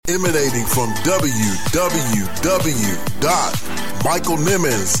Emanating from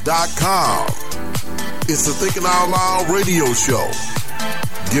www.michaelnimmons.com. It's the Thinking Out Loud radio show,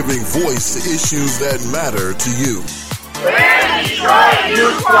 giving voice to issues that matter to you.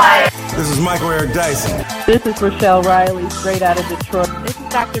 This is Michael Eric Dyson. This is Rochelle Riley, straight out of Detroit. This is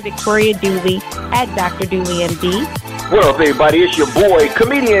Dr. Victoria Dooley at Dr. Dooley MD. What up, everybody? It's your boy,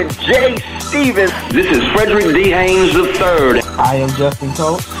 comedian Jay Stevens. This is Frederick D. Haynes III. I am Justin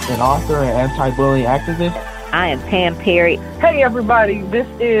Coates, an author and anti-bullying activist. I am Pam Perry. Hey, everybody. This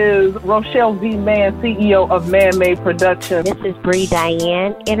is Rochelle V. Mann, CEO of Man-Made Productions. This is Bree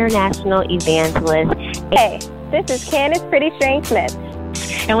Diane, international evangelist. Hey, this is Candace Pretty Strange Smith.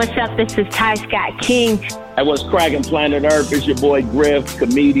 And what's up? This is Ty Scott King. Hey, what's cracking Planet Earth? It's your boy Griff,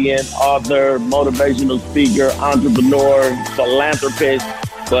 comedian, author, motivational speaker, entrepreneur, philanthropist,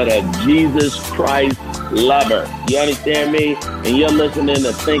 but a Jesus Christ lover. You understand me? And you're listening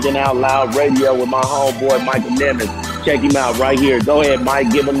to Thinking Out Loud Radio with my homeboy Michael Nimmons. Check him out right here. Go ahead, Mike.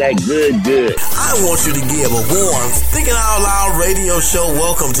 Give him that good. I want you to give a warm Thinking Out Loud radio show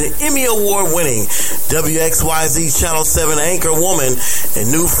welcome to Emmy Award winning WXYZ Channel 7 anchor woman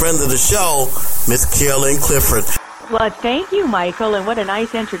and new friend of the show, Miss Carolyn Clifford. Well, thank you, Michael, and what a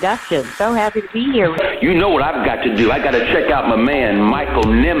nice introduction. So happy to be here. You know what I've got to do? I got to check out my man, Michael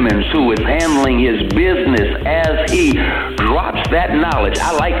Nimmons, who is handling his business as he drops that knowledge.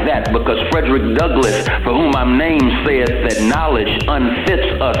 I like that because Frederick Douglass, for whom I'm named, says that knowledge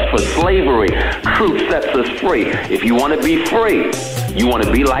unfits us for slavery. Truth sets us free. If you want to be free, you want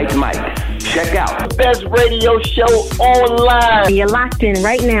to be like Mike. Check out best radio show online. You're locked in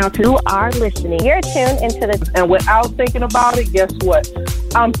right now to who are listening. You're tuned into the... And without thinking about it, guess what?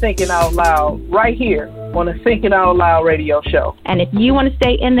 I'm thinking out loud right here on the Thinking Out Loud radio show. And if you want to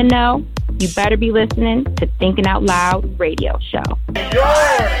stay in the know, you better be listening to Thinking Out Loud radio show. You're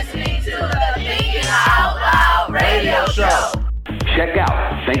listening to the Thinking Out Loud radio show. Check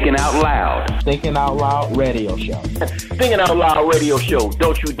out Thinking Out Loud. Thinking Out Loud radio show. Thinking Out Loud radio show.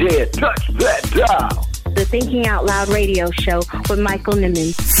 Don't you dare touch that dial. The Thinking Out Loud radio show with Michael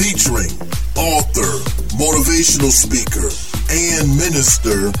Nimmons. Featuring author, motivational speaker, and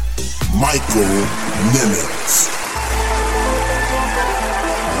minister, Michael Nimmons.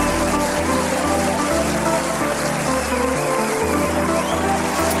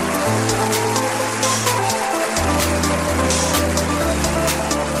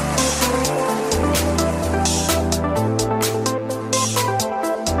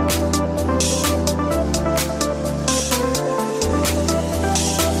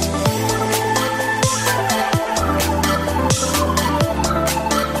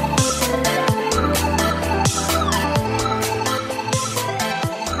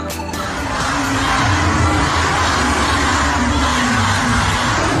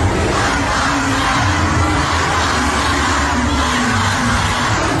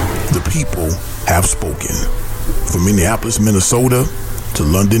 Have spoken. From Minneapolis, Minnesota to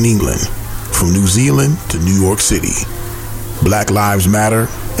London, England, from New Zealand to New York City, Black Lives Matter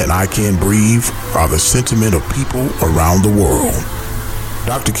and I Can't Breathe are the sentiment of people around the world.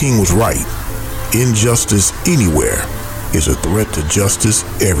 Dr. King was right. Injustice anywhere is a threat to justice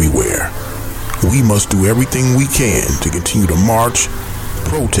everywhere. We must do everything we can to continue to march,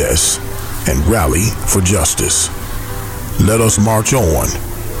 protest, and rally for justice. Let us march on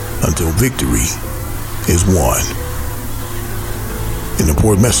until victory is won. An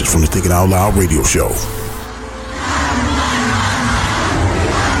important message from the Thinking Out Loud radio show.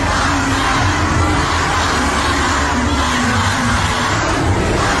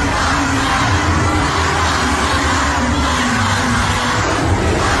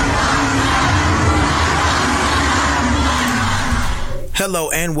 Hello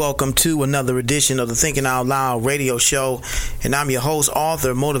and welcome to another edition of the Thinking Out Loud radio show. And I'm your host,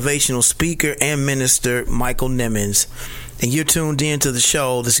 author, motivational speaker, and minister, Michael Nimmons. And you're tuned in to the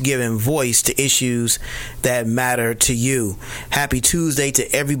show that's giving voice to issues that matter to you. Happy Tuesday to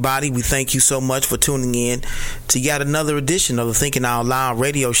everybody. We thank you so much for tuning in to yet another edition of the Thinking Out Loud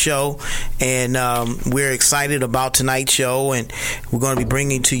radio show. And we're excited about tonight's show. And we're going to be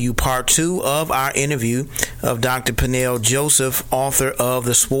bringing to you part 2 of our interview of Dr. Peniel Joseph, author of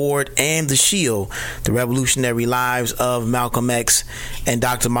The Sword and the Shield, The Revolutionary Lives of Malcolm X and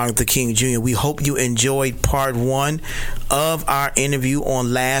Dr. Martin Luther King Jr. We hope you enjoyed part 1 of our interview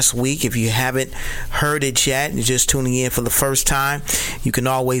on last week. If you haven't heard it yet, you're just tuning in for the first time, you can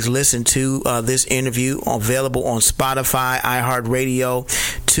always listen to this interview available on Spotify, iHeartRadio,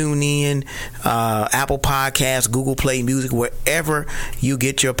 TuneIn, Apple Podcasts, Google Play Music, wherever you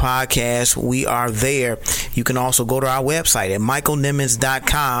get your podcasts, we are there. You can also go to our website at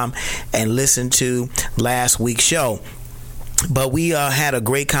michaelnimmons.com and listen to last week's show. But we had a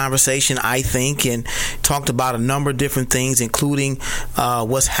great conversation, I think, and talked about a number of different things, including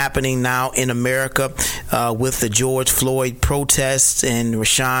what's happening now in America with the George Floyd protests and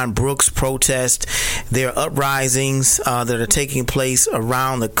Rashawn Brooks protest. There are uprisings that are taking place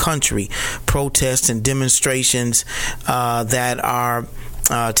around the country, protests and demonstrations that are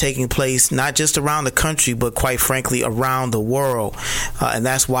taking place not just around the country, but quite frankly around the world. And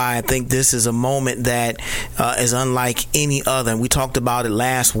that's why I think this is a moment that is unlike any other. And we talked about it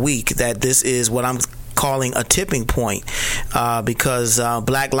last week, that this is what I'm calling a tipping point, because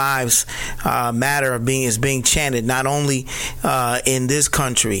Black Lives Matter is being chanted not only in this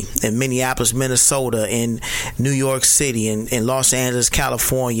country, in Minneapolis, Minnesota, in New York City, in Los Angeles,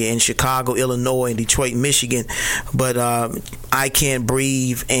 California, in Chicago, Illinois, and Detroit, Michigan, but I Can't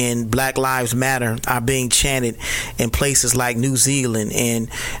Breathe and Black Lives Matter are being chanted in places like New Zealand and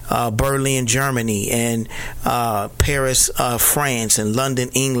Berlin, Germany, and Paris, France, and London,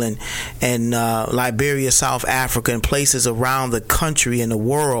 England, and Liberia, South Africa, and places around the country and the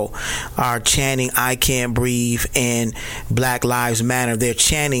world are chanting I Can't Breathe and Black Lives Matter. They're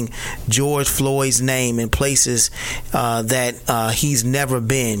chanting George Floyd's name in places that he's never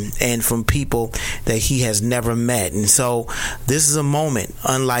been, and from people that he has never met. And so this is a moment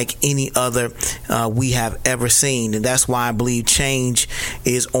unlike any other we have ever seen, and that's why I believe change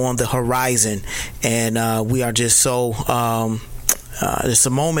is on the horizon. And we are just so it's a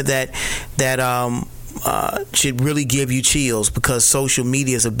moment that should really give you chills, because social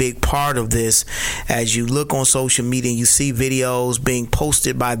media is a big part of this. As you look on social media, you see videos being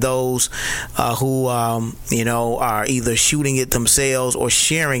posted by those who are either shooting it themselves or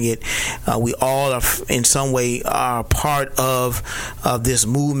sharing it. We all are in some way are part of this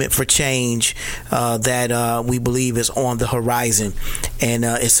movement for change that we believe is on the horizon, and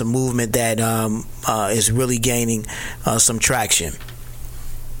it's a movement that is really gaining some traction.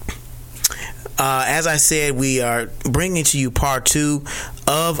 As I said, we are bringing to you part 2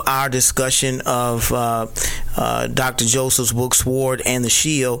 of our discussion of Dr. Joseph's book, Sword and the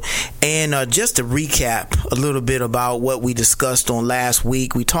Shield. And just to recap a little bit about what we discussed on last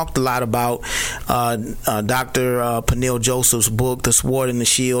week, we talked a lot about Dr. Peniel Joseph's book, The Sword and the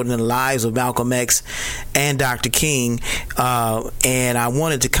Shield, and the lives of Malcolm X and Dr. King. And I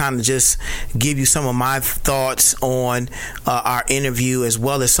wanted to kind of just give you some of my thoughts on our interview, as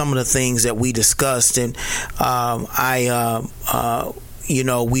well as some of the things that we discussed. And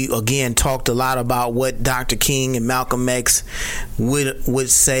we again talked a lot about what Dr. King and Malcolm X would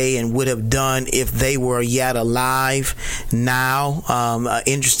say and would have done if they were yet alive now. An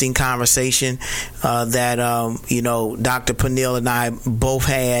interesting conversation that Dr. Peniel and I both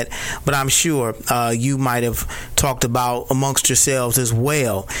had, but I'm sure you might have talked about amongst yourselves as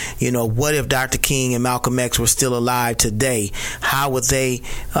well. What if Dr. King and Malcolm X were still alive today? How would they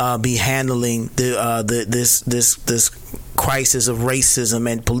be handling this crisis of racism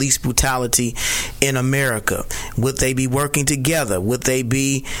and police brutality in America? Would they be working together? Would they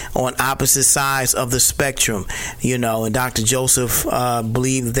be on opposite sides of the spectrum? And Dr. Joseph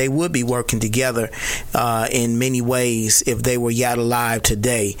believed that they would be working together in many ways if they were yet alive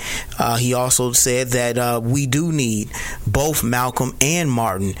today. He also said that we do need both Malcolm and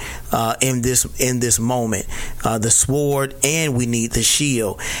Martin in this moment, the sword, and we need the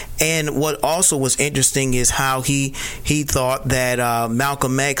shield. And what also was interesting is how he thought that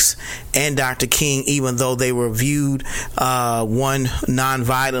Malcolm X and Dr. King, even though they were viewed one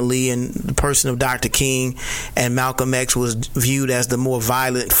non-violently in the person of Dr. King, and Malcolm X was viewed as the more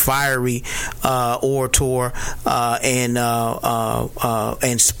violent, fiery orator and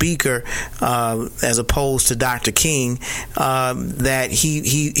speaker, as opposed to Dr. King, that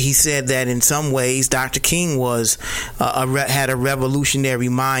he said that in some ways Dr. King was had a revolutionary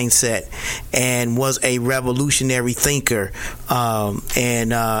mindset and was a revolutionary thinker,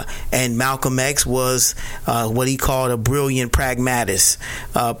 and Malcolm X was what he called a brilliant pragmatist,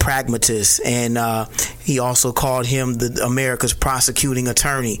 and he also called him America's prosecuting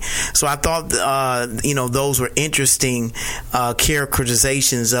attorney. So I thought those were interesting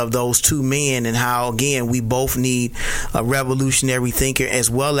characterizations of those two men, and how again we both need a revolutionary thinker as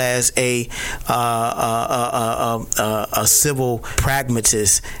well as a civil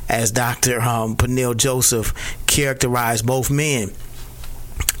pragmatist, as Dr. Peniel Joseph characterized both men.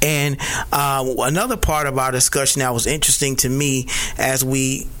 And another part of our discussion that was interesting to me, as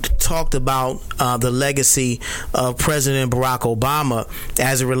we talked about the legacy of President Barack Obama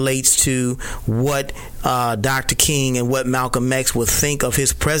as it relates to what Dr. King and what Malcolm X would think of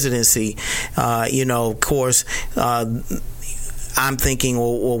his presidency. Of course, I'm thinking,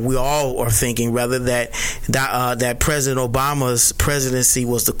 or we all are thinking, rather, that President Obama's presidency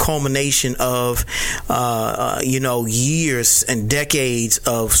was the culmination of, years and decades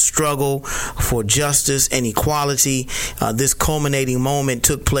of struggle for justice and equality. This culminating moment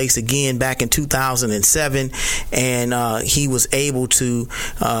took place again back in 2007, and he was able to,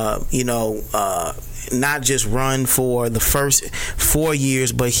 not just run for the first 4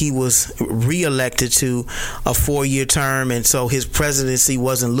 years, but he was reelected to a 4-year term. And so his presidency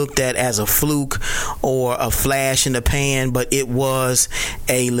wasn't looked at as a fluke or a flash in the pan, but it was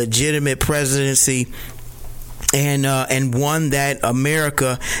a legitimate presidency. And one that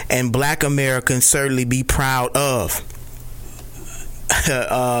America and Black Americans certainly be proud of.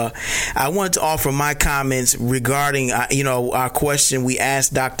 I wanted to offer my comments regarding, our question we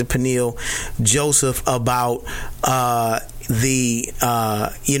asked Dr. Peniel Joseph about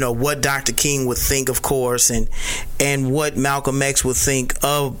what Dr. King would think, of course, and what Malcolm X would think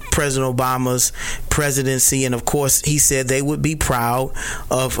of President Obama's presidency. And of course, he said they would be proud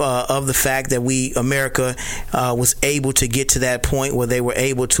of the fact that America was able to get to that point where they were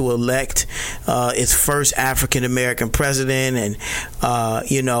able to elect its first African American president, and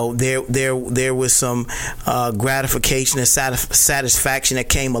there was some gratification and satisfaction that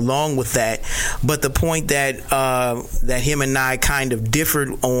came along with that. But the point that him and I kind of differed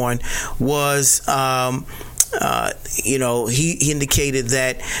on was, he indicated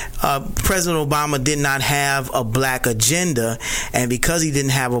that President Obama did not have a black agenda, and because he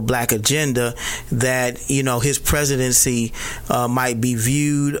didn't have a black agenda, that his presidency might be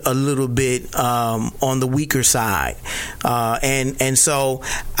viewed a little bit on the weaker side, and so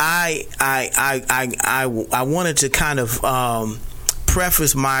I wanted to kind of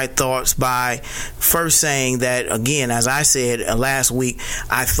preface my thoughts by first saying that, again, as I said last week,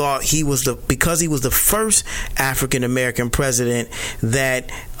 I thought because he was the first African American president,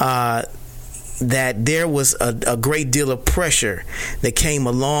 that there was a great deal of pressure that came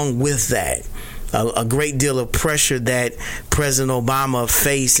along with that. A great deal of pressure that President Obama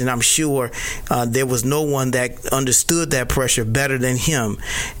faced, and I'm sure there was no one that understood that pressure better than him.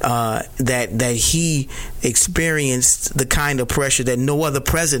 That he experienced the kind of pressure that no other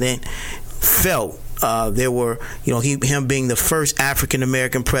president felt. There were, him being the first African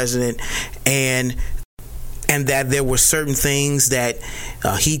American president, and that there were certain things that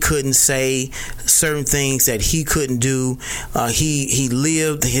he couldn't say, certain things that he couldn't do. He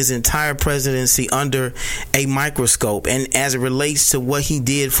lived his entire presidency under a microscope. And as it relates to what he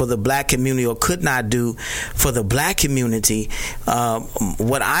did for the black community, or could not do for the black community,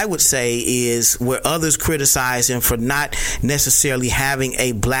 what I would say is, where others criticize him for not necessarily having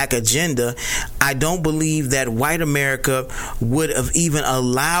a black agenda, I don't believe that white America would have even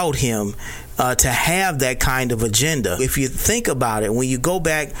allowed him to have that kind of agenda. If you think about it, when you go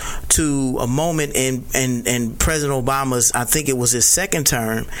back to a moment in President Obama's, I think it was his second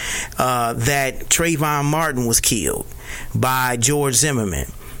term, that Trayvon Martin was killed by George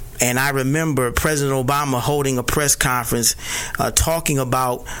Zimmerman. And I remember President Obama holding a press conference talking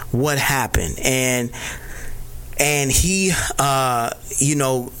about what happened. And he,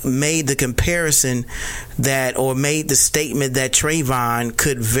 made the comparison made the statement that Trayvon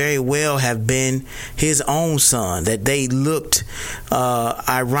could very well have been his own son, that they looked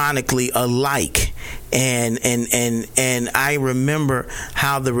ironically alike. And I remember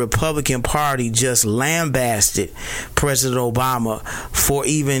how the Republican Party just lambasted President Obama for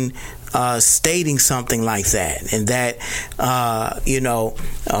even stating something like that, and that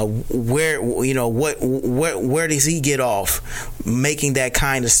where does he get off making that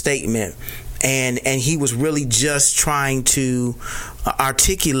kind of statement? And he was really just trying to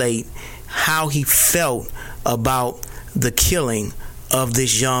articulate how he felt about the killing of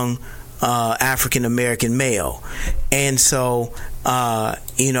this young African American male. And so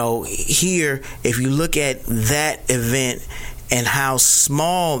here, if you look at that event and how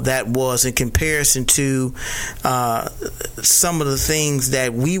small that was in comparison to some of the things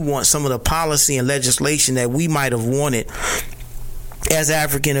that we want, some of the policy and legislation that we might have wanted as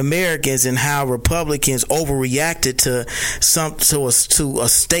African Americans, and how Republicans overreacted to a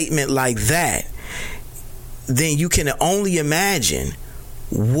statement like that, then you can only imagine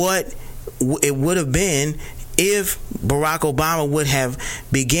what it would have been if Barack Obama would have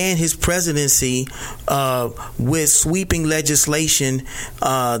began his presidency with sweeping legislation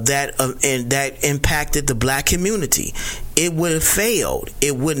that impacted the black community. it would have failed.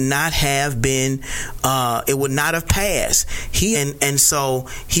 It would not have been, it would not have passed. And so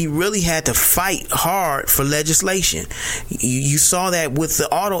he really had to fight hard for legislation. You saw that with the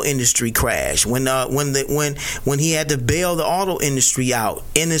auto industry crash when he had to bail the auto industry out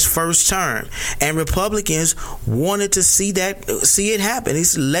in his first term, and Republicans wanted to see it happen. He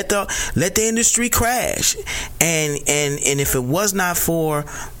said, let the industry crash, and if it was not for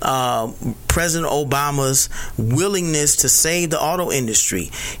President Obama's willingness to save the auto industry,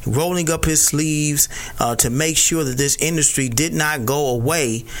 rolling up his sleeves to make sure that this industry did not go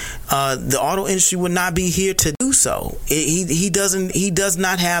away, the auto industry would not be here to do so. He does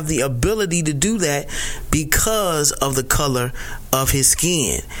not have the ability to do that because of the color of his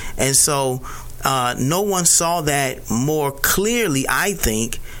skin. And so no one saw that more clearly, I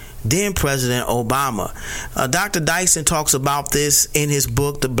think, than President Obama. Dr. Dyson talks about this in his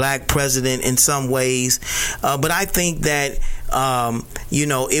book, The Black President, in some ways. But I think that,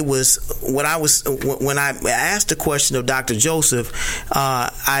 it was when I asked the question of Dr. Joseph,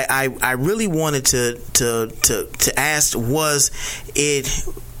 I really wanted to ask, was it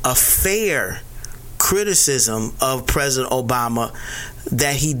a fair criticism of President Obama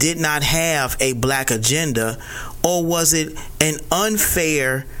that he did not have a black agenda, or was it an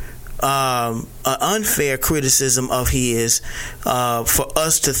unfair criticism of his for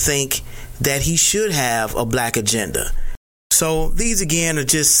us to think that he should have a black agenda? So these again are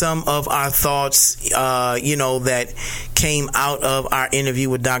just some of our thoughts, that came out of our interview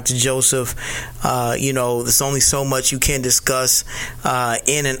with Dr. Joseph. There's only so much you can discuss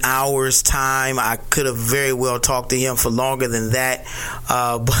in an hour's time. I could have very well talked to him for longer than that,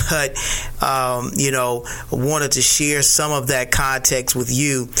 but wanted to share some of that context with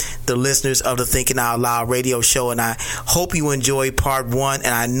you, the listeners of the Thinking Out Loud radio show. And I hope you enjoyed part 1,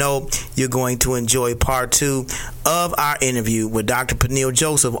 and I know you're going to enjoy part 2 of our interview with Dr. Peniel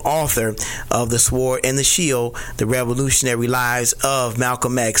Joseph, author of The Sword and the Shield, The Revolutionary Lives of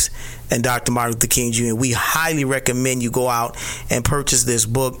Malcolm X and Dr. Martin Luther King Jr. We highly recommend you go out and purchase this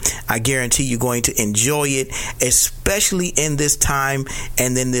book. I guarantee you're going to enjoy it, especially in this time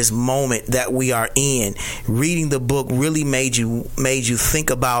and in this moment that we are in. Reading the book really made you think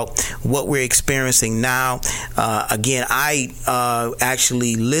about what we're experiencing now. Again, I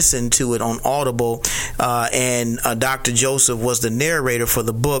actually listened to it on Audible, and Dr. Joseph was the narrator for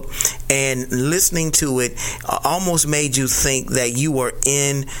the book, and listening to it almost made you think that you were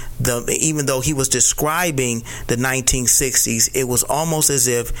in even though he was describing the 1960s, it was almost as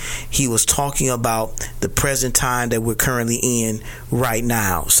if he was talking about the present time that we're currently in right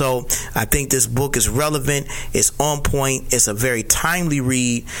now. So I think this book is relevant. It's on point. It's a very timely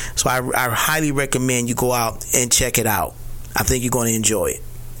read. So I highly recommend you go out and check it out. I think you're going to enjoy it.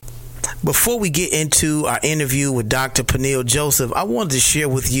 Before we get into our interview with Dr. Peniel Joseph, I wanted to share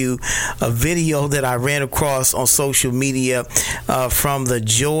with you a video that I ran across on social media from the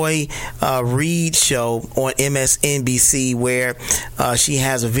Joy Reid show on MSNBC, where she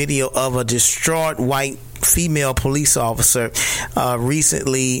has a video of a distraught white female police officer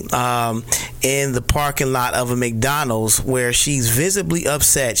recently in the parking lot of a McDonald's, where she's visibly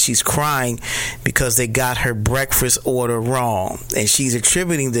upset. She's crying because they got her breakfast order wrong, and she's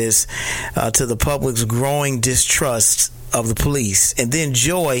attributing this to the public's growing distrust of the police. And then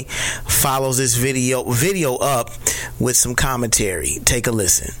Joy follows this video up with some commentary. Take a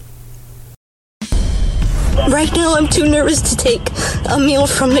listen. Right now I'm too nervous to take a meal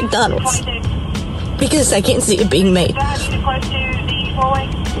from McDonald's because I can't see it being made.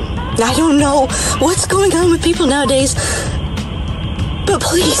 I don't know what's going on with people nowadays, but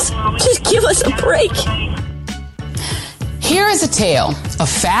please, just give us a break. Here is a tale of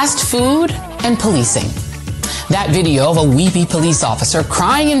fast food and policing. That video of a weepy police officer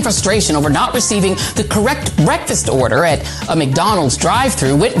crying in frustration over not receiving the correct breakfast order at a McDonald's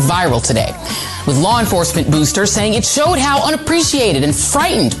drive-thru went viral today, with law enforcement boosters saying it showed how unappreciated and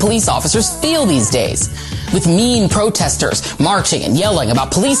frightened police officers feel these days, with mean protesters marching and yelling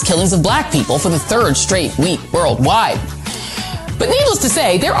about police killings of black people for the third straight week worldwide. But needless to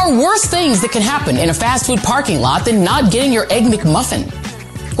say, there are worse things that can happen in a fast food parking lot than not getting your Egg McMuffin.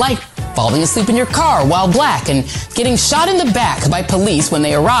 Like falling asleep in your car while black and getting shot in the back by police when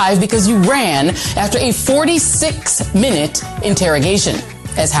they arrive because you ran after a 46-minute interrogation,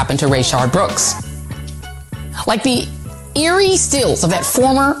 as happened to Rayshard Brooks. Like the eerie stills of that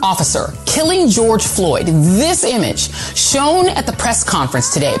former officer killing George Floyd, this image shown at the press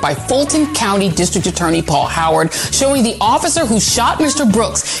conference today by Fulton County District Attorney Paul Howard, showing the officer who shot Mr.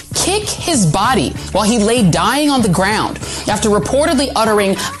 Brooks kick his body while he lay dying on the ground after reportedly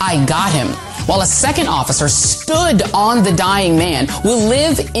uttering, "I got him," while a second officer stood on the dying man, will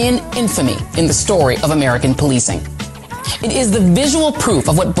live in infamy in the story of American policing. It is the visual proof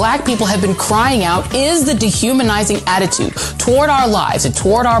of what black people have been crying out is the dehumanizing attitude toward our lives and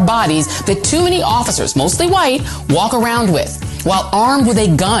toward our bodies that too many officers, mostly white, walk around with while armed with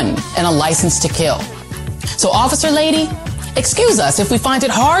a gun and a license to kill. So, officer lady, excuse us if we find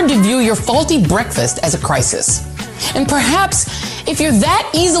it hard to view your faulty breakfast as a crisis. And perhaps if you're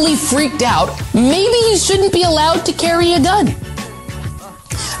that easily freaked out, maybe you shouldn't be allowed to carry a gun.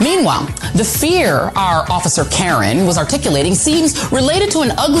 Meanwhile, the fear our officer Karen was articulating seems related to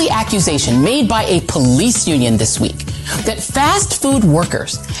an ugly accusation made by a police union this week that fast food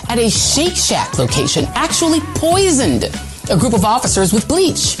workers at a Shake Shack location actually poisoned a group of officers with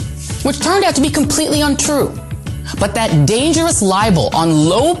bleach, which turned out to be completely untrue. But that dangerous libel on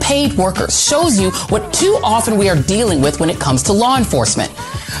low-paid workers shows you what too often we are dealing with when it comes to law enforcement.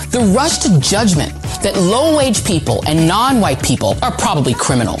 The rush to judgment that low-wage people and non-white people are probably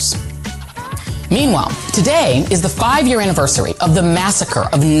criminals. Meanwhile, today is the 5-year anniversary of the massacre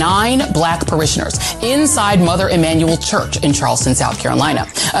of 9 black parishioners inside Mother Emanuel Church in Charleston, South Carolina,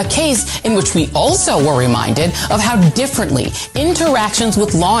 a case in which we also were reminded of how differently interactions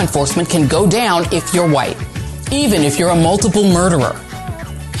with law enforcement can go down if you're white, even if you're a multiple murderer.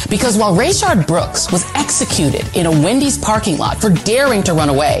 Because while Rayshard Brooks was executed in a Wendy's parking lot for daring to run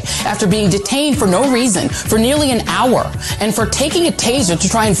away after being detained for no reason for nearly an hour and for taking a taser to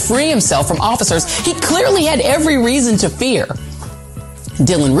try and free himself from officers he clearly had every reason to fear,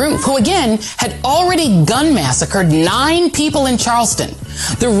 Dylan Roof, who again had already gun massacred 9 people in Charleston,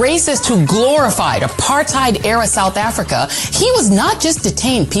 the racist who glorified apartheid-era South Africa, he was not just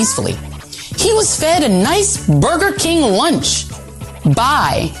detained peacefully. He was fed a nice Burger King lunch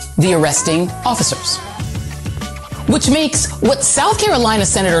by the arresting officers. Which makes what South Carolina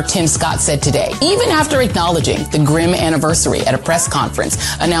Senator Tim Scott said today, even after acknowledging the grim anniversary at a press conference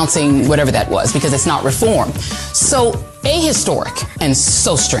announcing whatever that was, because it's not reform, so ahistoric and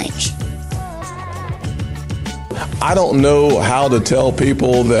so strange. I don't know how to tell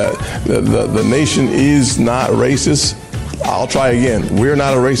people that the nation is not racist. I'll try again. We're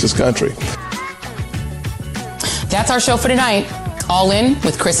not a racist country. That's our show for tonight. All In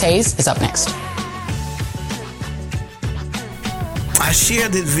with Chris Hayes is up next. I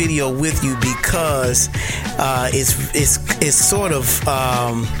shared this video with you because it's sort of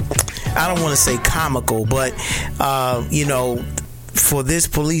I don't want to say comical, but for this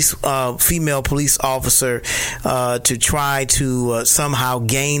female police officer to try to somehow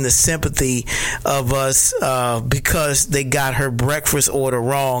gain the sympathy of us because they got her breakfast order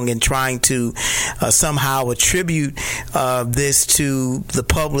wrong, and trying to somehow attribute this to the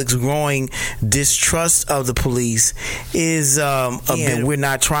public's growing distrust of the police is again, we're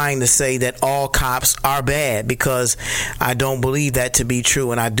not trying to say that all cops are bad, because I don't believe that to be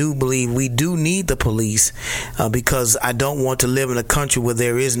true, and I do believe we do need the police because I don't want to live in a country where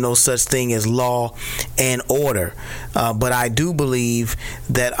there is no such thing as law and order. But I do believe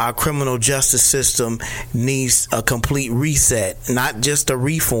that our criminal justice system needs a complete reset, not just a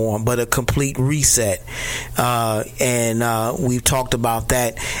reform, but a complete reset. And we've talked about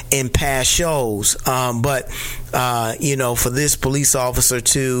that in past shows. But for this police officer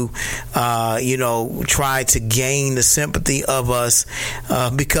to, try to gain the sympathy of us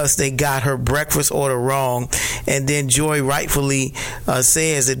because they got her breakfast order wrong. And then Joy rightfully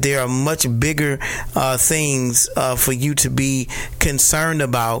says that there are much bigger things for you to be concerned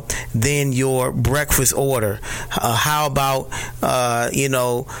about than your breakfast order. How about, the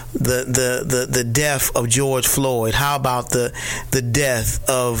death of George Floyd? How about the death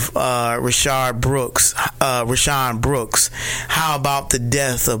of Rayshard Brooks? How about the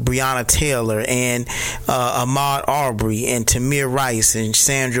death of Breonna Taylor and Ahmaud Arbery and Tamir Rice and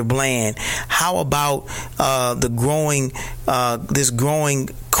Sandra Bland? How about this growing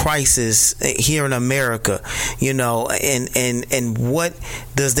crisis here in America? And what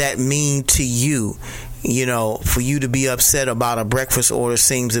does that mean to you? For you to be upset about a breakfast order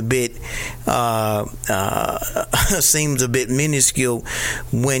seems a bit minuscule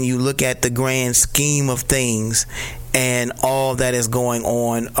when you look at the grand scheme of things and all that is going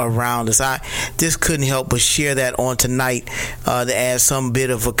on around us. I just couldn't help but share that on tonight to add some bit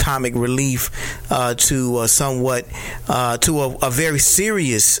of a comic relief to a very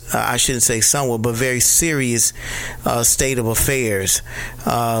serious, I shouldn't say somewhat, but very serious state of affairs.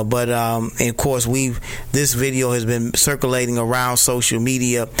 But of course, this video has been circulating around social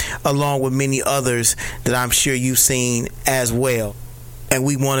media along with many others that I'm sure you've seen as well. And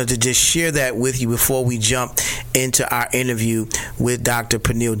we wanted to just share that with you before we jump into our interview with Dr.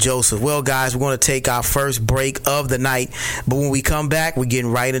 Peniel Joseph. Well, guys, we're going to take our first break of the night. But when we come back, we're getting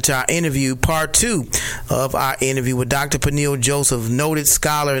right into our interview, part 2 of our interview with Dr. Peniel Joseph, noted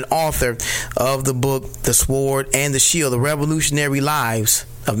scholar and author of the book, The Sword and the Shield, The Revolutionary Lives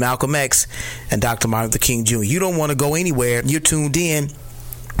of Malcolm X and Dr. Martin Luther King Jr. You don't want to go anywhere. You're tuned in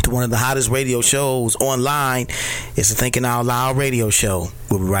to one of the hottest radio shows online. It's the Thinking Out Loud radio show.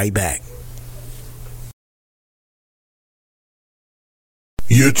 We'll be right back.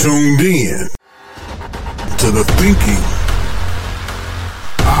 You're tuned in to the Thinking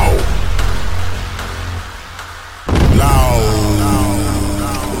Out Loud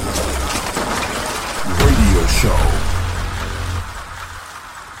radio show.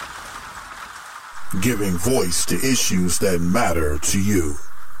 Giving voice to issues that matter to you.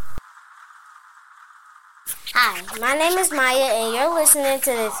 Hi, my name is Maya, and you're listening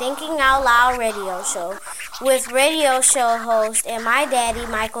to the Thinking Out Loud radio show with radio show host and my daddy,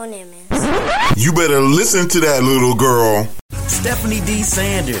 Michael Nimmons. You better listen to that, little girl. Stephanie D.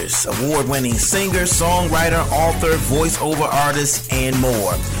 Sanders, award-winning singer, songwriter, author, voiceover artist, and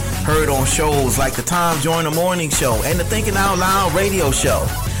more. Heard on shows like the Tom Joyner Morning Show and the Thinking Out Loud radio show.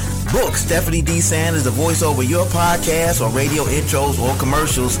 Book Stephanie D. Sanders to voice over your podcast or radio intros or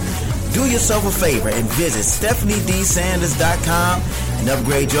commercials. Do yourself a favor and visit StephanieDSanders.com and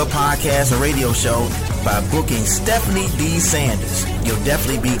upgrade your podcast or radio show by booking Stephanie D. Sanders. You'll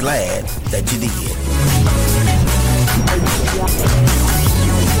definitely be glad that you did.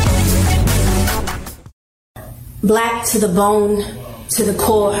 Black to the bone, to the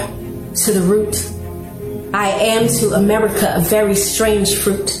core, to the root. I am to America a very strange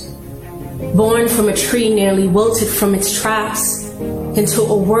fruit. Born from a tree nearly wilted from its tribes, into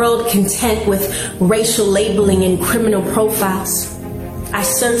a world content with racial labeling and criminal profiles. I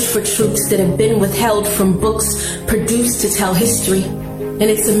search for truths that have been withheld from books produced to tell history. And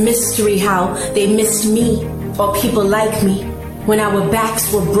it's a mystery how they missed me, or people like me, when our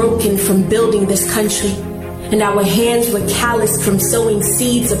backs were broken from building this country, and our hands were calloused from sowing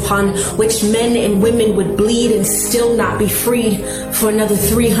seeds upon which men and women would bleed and still not be freed for another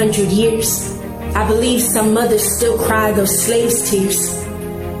 300 years. I believe some mothers still cry those slaves' tears,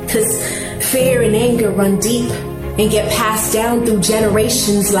 'cause fear and anger run deep and get passed down through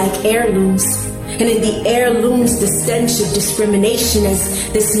generations like heirlooms. And in the heirlooms, the stench of discrimination as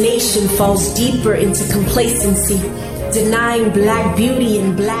this nation falls deeper into complacency, denying black beauty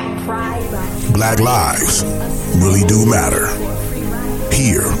and black pride. Black lives really do matter.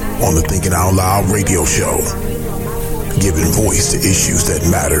 Here on the Thinking Out Loud radio show, giving voice to issues that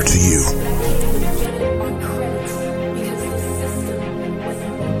matter to you.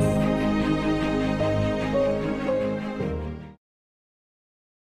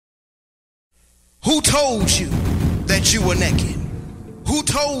 Who told you that you were naked? Who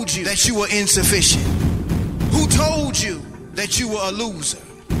told you that you were insufficient? Who told you that you were a loser?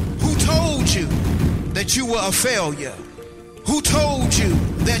 Who told you that you were a failure? Who told you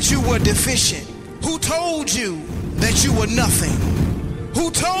that you were deficient? Who told you that you were nothing?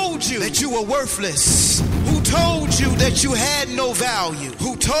 Who told you that you were worthless? Who told you that you had no value?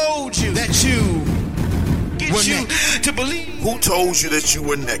 Who told you that you were naked? To believe? Who Told You That You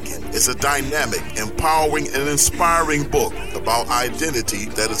Were Naked is a dynamic, empowering, and inspiring book about identity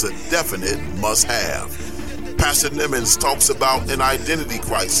that is a definite must-have. Pastor Nimmons talks about an identity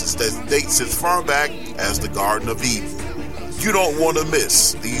crisis that dates as far back as the Garden of Eden. You don't want to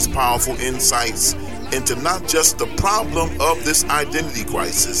miss these powerful insights into not just the problem of this identity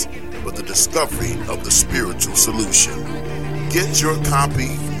crisis, but the discovery of the spiritual solution. Get your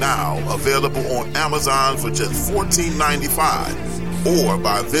copy now, available on Amazon for just $14.95 or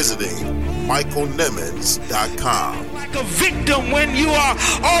by visiting michaelnimmons.com. Like a victim when you are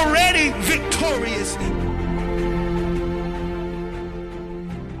already victorious.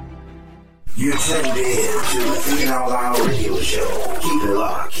 You're tuned in to the Thinking Out Loud radio show. Keep it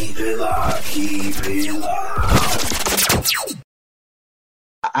locked, keep it locked, keep it locked.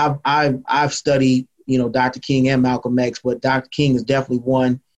 I've studied, Dr. King and Malcolm X, but Dr. King is definitely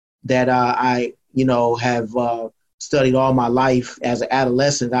one that I have studied all my life. As an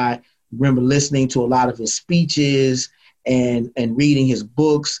adolescent, I remember listening to a lot of his speeches and reading his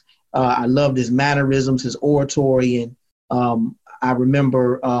books. I loved his mannerisms, his oratory, and I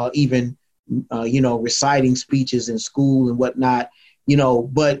remember even reciting speeches in school and whatnot.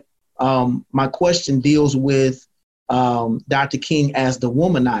 But my question deals with Dr. King as the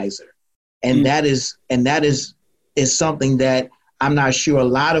womanizer. And that is something that I'm not sure a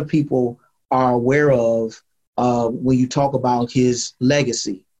lot of people are aware of when you talk about his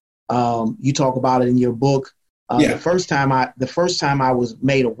legacy. You talk about it in your book. The first time I was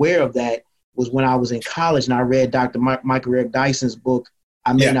made aware of that was when I was in college and I read Dr. Michael Eric Dyson's book,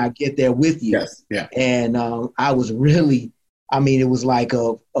 I May Not Get There With You. Yes. Yeah. And I was really, it was like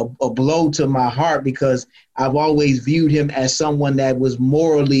a blow to my heart, because I've always viewed him as someone that was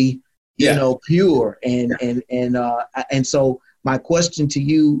morally, pure. And so my question to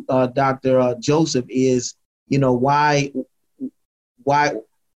you, Dr. Joseph, is, why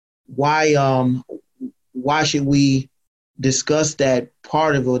should we discuss that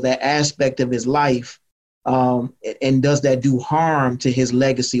part of, or that aspect of his life, and does that do harm to his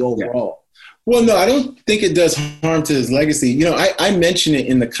legacy overall? Well, no, I don't think it does harm to his legacy. I mention it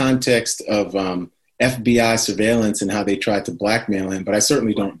in the context of FBI surveillance and how they tried to blackmail him, but I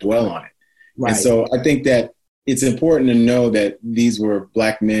certainly don't dwell on it. Right. And so I think that it's important to know that these were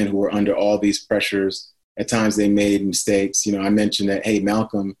Black men who were under all these pressures. At times they made mistakes. I mentioned that, hey,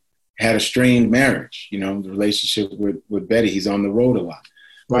 Malcolm had a strained marriage, the relationship with Betty. He's on the road a lot.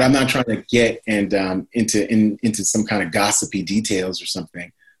 But I'm not trying to get into some kind of gossipy details or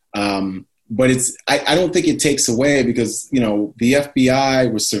something. But I don't think it takes away, because, the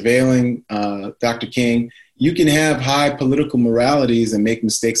FBI was surveilling Dr. King. You can have high political moralities and make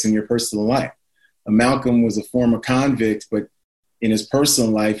mistakes in your personal life. Malcolm was a former convict, but in his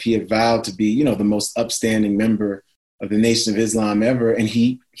personal life, he had vowed to be, the most upstanding member of the Nation of Islam ever. And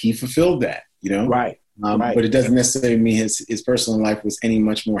he fulfilled that, Right. But it doesn't necessarily mean his personal life was any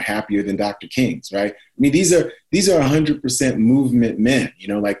much more happier than Dr. King's, right? These are 100% movement men,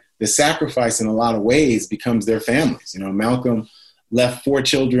 like the sacrifice in a lot of ways becomes their families. Malcolm left 4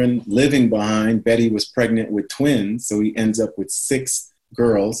 children living behind. Betty was pregnant with twins, so he ends up with 6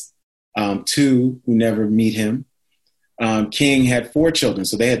 girls, 2 who never meet him. King had 4 children,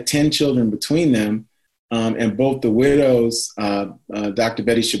 so they had 10 children between them. And both the widows, Dr.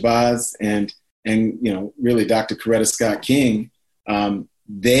 Betty Shabazz and really Dr. Coretta Scott King,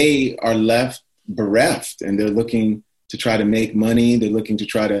 they are left bereft, and they're looking to try to make money. They're looking to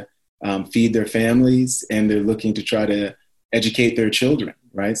try to feed their families, and they're looking to try to educate their children,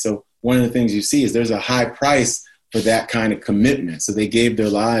 right? So one of the things you see is there's a high price for that kind of commitment. So they gave their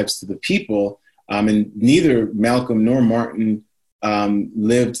lives to the people, and neither Malcolm nor Martin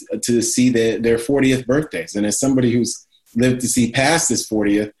lived to see their 40th birthdays. And as somebody who's lived to see past his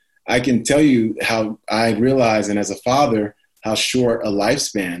 40th, I can tell you how I realize, and as a father, how short a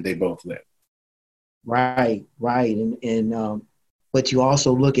lifespan they both lived. Right. And but you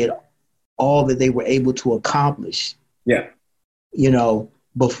also look at all that they were able to accomplish. Yeah.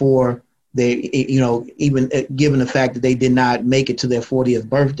 Before they, even given the fact that they did not make it to their 40th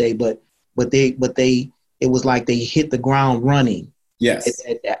birthday, but it was like they hit the ground running. Yes.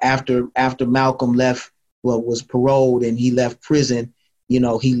 After Malcolm left, was paroled and he left prison,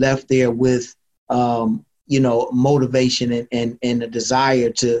 he left there with, motivation and a desire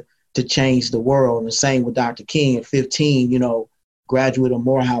to change the world. And the same with Dr. King at 15, graduate of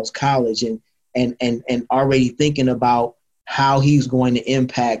Morehouse College and already thinking about how he's going to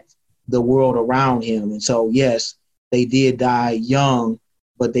impact the world around him. And so, yes, they did die young,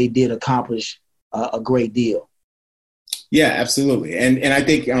 but they did accomplish a great deal. Yeah, absolutely. And I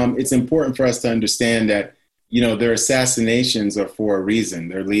think it's important for us to understand that, their assassinations are for a reason.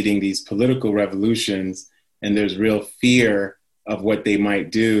 They're leading these political revolutions, and there's real fear of what they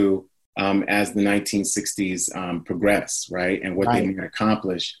might do as the 1960s progress, right? And what they might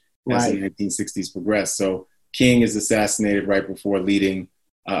accomplish as the 1960s progress. So King is assassinated right before leading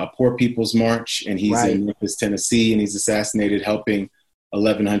a Poor People's March, and he's in Memphis, Tennessee, and he's assassinated helping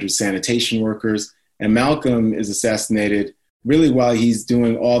 1,100 sanitation workers. And Malcolm is assassinated really while he's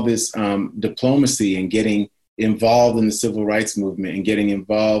doing all this diplomacy and getting involved in the civil rights movement and getting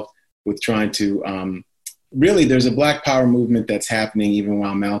involved with trying to really, there's a Black Power movement that's happening even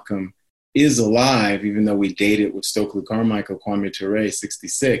while Malcolm is alive, even though we date it with Stokely Carmichael, Kwame Ture,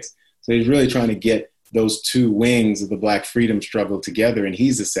 66. So he's really trying to get those two wings of the Black freedom struggle together, and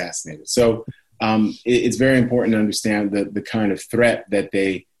he's assassinated. So it's very important to understand the kind of threat that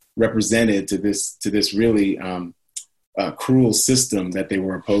they represented to this really cruel system that they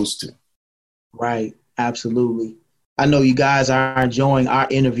were opposed to. Right, absolutely. I know you guys are enjoying our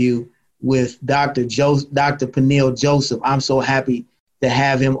interview with Dr. Peniel Joseph. I'm so happy to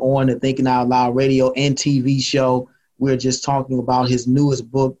have him on the Thinking Out Loud radio and TV show. We're just talking about his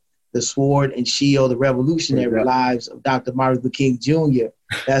newest book, The Sword and Shield, The Revolutionary Lives of Dr. Martin Luther King Jr.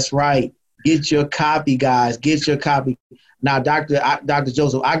 That's right. Get your copy, guys. Get your copy. Now, Dr.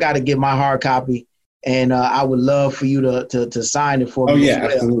 Joseph, I got to get my hard copy, and I would love for you to sign it for me. Oh, yeah,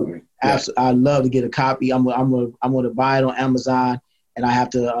 absolutely. I'd love to get a copy. I'm going to buy it on Amazon, and I have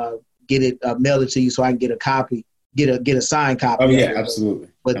to get it mail it to you so I can get a copy, get a signed copy. Oh yeah, absolutely.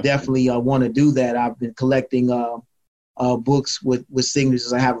 But definitely want to do that. I've been collecting books with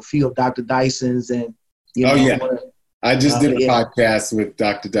signatures. I have a few of Dr. Dyson's, and I just did a podcast with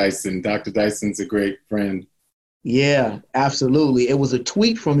Dr. Dyson. Dr. Dyson's a great friend. Yeah, absolutely. It was a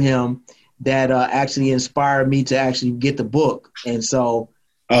tweet from him that actually inspired me to actually get the book, and so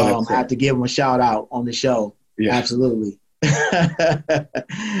I have to give him a shout out on the show. Yeah, absolutely.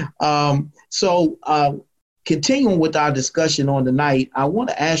 So continuing with our discussion on the night, I want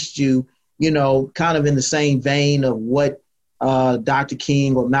to ask you, kind of in the same vein of what Dr.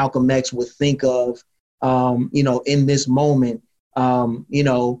 King or Malcolm X would think of, in this moment.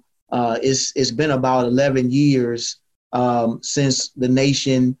 It's been about 11 years since the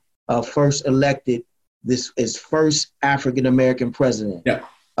nation first elected its first African-American president. Yeah.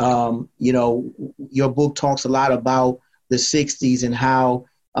 Your book talks a lot about the 60s and how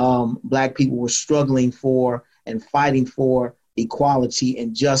Black people were struggling for and fighting for equality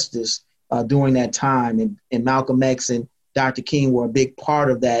and justice during that time. And Malcolm X and Dr. King were a big part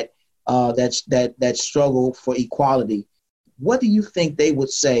of that struggle for equality. What do you think they would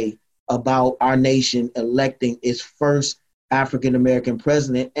say about our nation electing its first African-American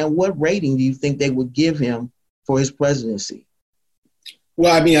president, and what rating do you think they would give him for his presidency?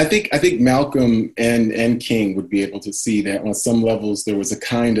 Well, I mean, I think Malcolm and King would be able to see that on some levels there was a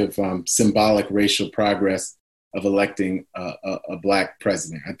kind of symbolic racial progress of electing a Black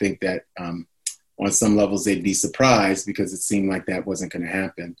president. I think that on some levels they'd be surprised because it seemed like that wasn't going to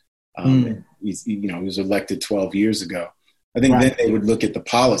happen. He was elected 12 years ago. I think then they would look at the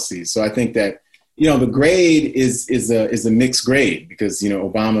policies. So I think that, the grade is a mixed grade because,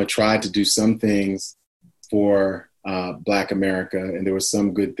 Obama tried to do some things for Black America, and there were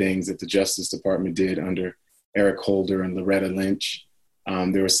some good things that the Justice Department did under Eric Holder and Loretta Lynch.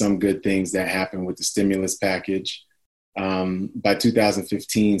 There were some good things that happened with the stimulus package. By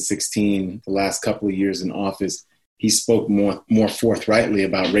 2015-16, the last couple of years in office, he spoke more forthrightly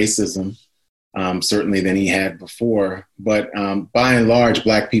about racism, certainly than he had before. But by and large,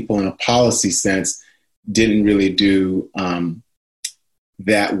 Black people in a policy sense didn't really do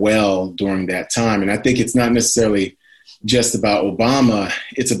that well during that time. And I think it's not necessarily just about Obama.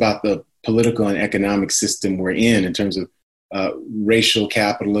 It's about the political and economic system we're in terms of racial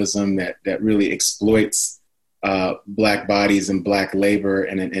capitalism that really exploits Black bodies and Black labor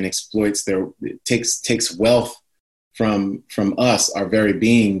and exploits takes wealth from us, our very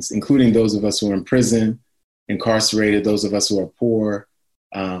beings, including those of us who are in prison, incarcerated, those of us who are poor,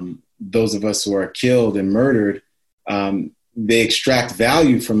 those of us who are killed and murdered. They extract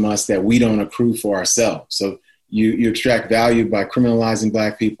value from us that we don't accrue for ourselves. So you extract value by criminalizing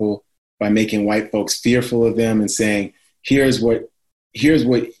Black people, by making white folks fearful of them and saying, here's what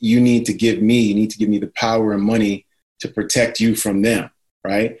you need to give me. You need to give me the power and money to protect you from them,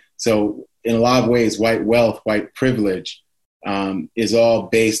 right? So in a lot of ways, white wealth, white privilege is all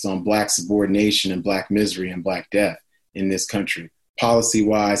based on Black subordination and Black misery and Black death in this country.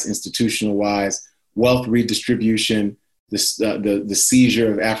 Policy-wise, institutional-wise, wealth redistribution, the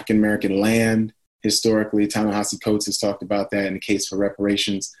seizure of African-American land historically. Ta-Nehisi Coates has talked about that in the case for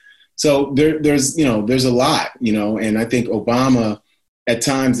reparations. So there's a lot, and I think Obama, at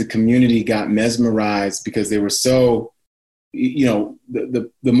times the community got mesmerized because they were so, the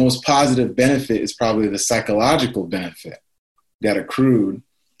most positive benefit is probably the psychological benefit that accrued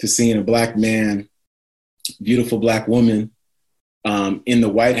to seeing a Black man, beautiful Black woman in the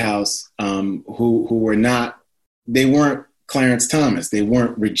White House who were not, they weren't Clarence Thomas. They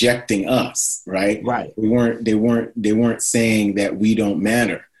weren't rejecting us, right? Right. They weren't saying that we don't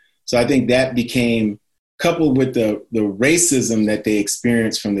matter. So I think that became, coupled with the racism that they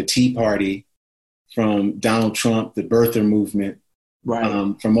experienced from the Tea Party, from Donald Trump, the birther movement,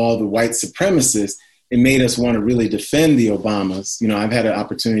 right. From all the white supremacists, it made us want to really defend the Obamas. I've had an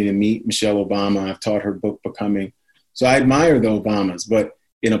opportunity to meet Michelle Obama. I've taught her book, Becoming. So I admire the Obamas, but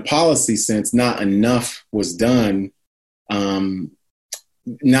in a policy sense, not enough was done.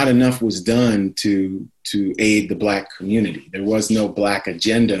 Not enough was done to aid the Black community. There was no Black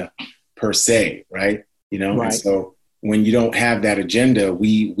agenda per se, right? Right. And so when you don't have that agenda,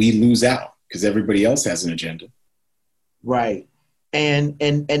 we lose out because everybody else has an agenda. Right. And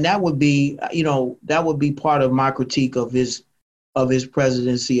that would be, part of my critique of his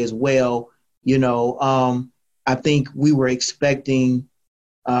presidency as well. I think we were expecting,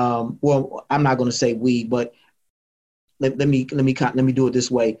 well, I'm not going to say we, but let me do it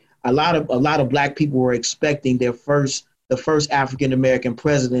this way. A lot of Black people were expecting their first the first African American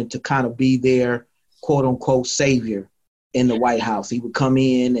president to kind of be their quote unquote savior in the White House. He would come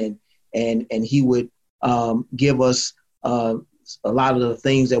in and he would give us a lot of the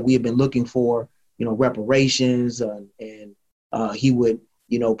things that we have been looking for, reparations, and he would,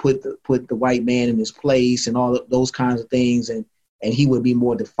 put the white man in his place and all of those kinds of things, and he would be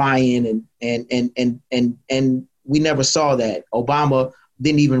more defiant, and we never saw that. Obama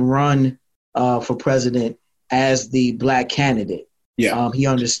didn't even run for president as the black candidate. Yeah, he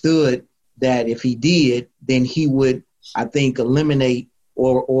understood that if he did, then he would, I think, eliminate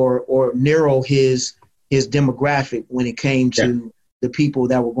or narrow his demographic when it came to the people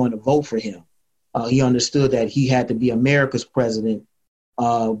that were going to vote for him. He understood that he had to be America's president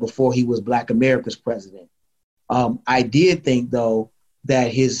before he was Black America's president. I did think, though,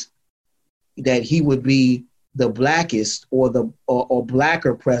 that he would be the blackest or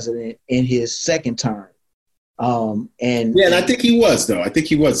blacker president in his second term. And I think he was, though. I think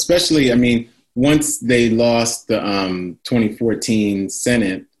he was, especially, once they lost the 2014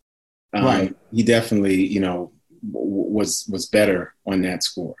 Senate, right. He definitely, was better on that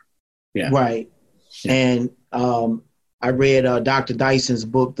score. Yeah. Right. Yeah. And I read Dr. Dyson's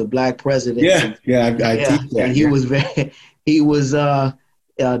book, The Black President. I teach that. And he was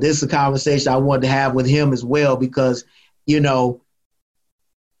this is a conversation I wanted to have with him as well, because,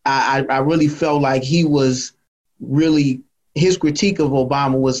 I really felt like he was really, his critique of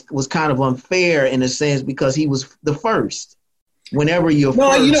Obama was kind of unfair in a sense, because he was the first. Whenever you're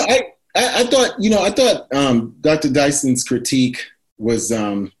first. I thought Dr. Dyson's critique was,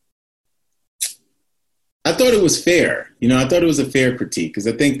 I thought it was fair. I thought it was a fair critique, because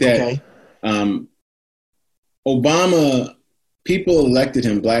I think that Obama, people elected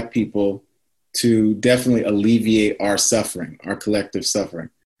him, Black people, to definitely alleviate our suffering, our collective suffering,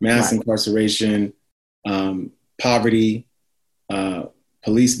 mass incarceration, poverty,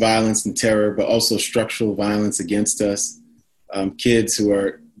 police violence and terror, but also structural violence against us, kids who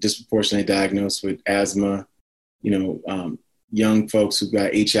are disproportionately diagnosed with asthma, young folks who've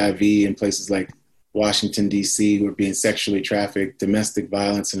got HIV in places like Washington, D.C., who are being sexually trafficked, domestic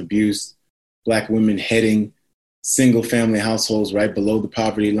violence and abuse, Black women heading single-family households right below the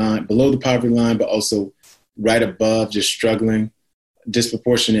poverty line, but also right above, just struggling,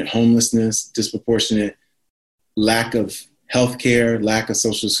 disproportionate homelessness, disproportionate lack of health care, lack of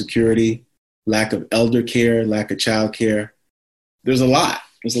Social Security, lack of elder care, lack of child care. There's a lot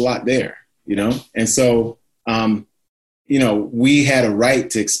there, And so, we had a right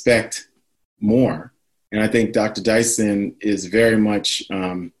to expect more. And I think Dr. Dyson is very much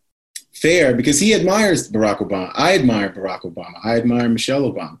fair, because he admires Barack Obama. I admire Barack Obama. I admire Michelle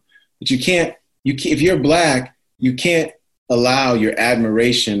Obama. But if you're Black, you can't allow your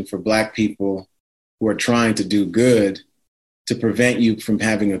admiration for Black people who are trying to do good to prevent you from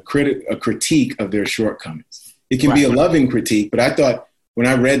having a critique of their shortcomings. It can be a loving critique, but I thought when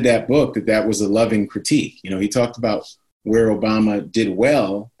I read that book that was a loving critique. He talked about where Obama did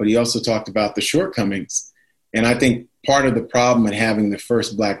well, but he also talked about the shortcomings. And I think part of the problem in having the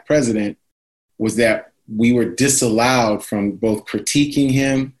first Black president was that we were disallowed from both critiquing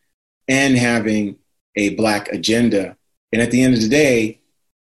him and having a Black agenda. And at the end of the day,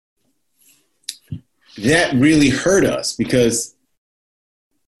 that really hurt us, because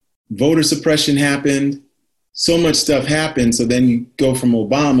voter suppression happened, so much stuff happened. So then you go from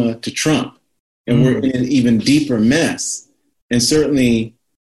Obama to Trump, and we're in an even deeper mess. And certainly,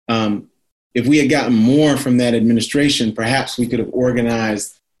 if we had gotten more from that administration, perhaps we could have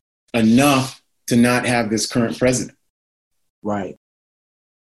organized enough to not have this current president. Right.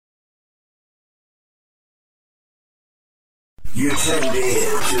 You're tuned in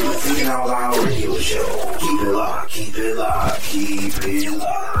to the Thinking Out Loud radio show. Keep it locked, keep it locked, keep it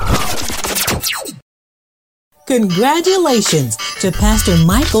locked. Congratulations to Pastor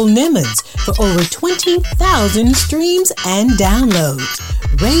Michael Nimmons for over 20,000 streams and downloads.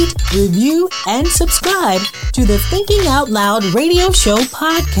 Rate, review, and subscribe to the Thinking Out Loud Radio Show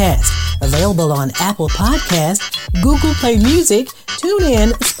podcast. Available on Apple Podcasts, Google Play Music,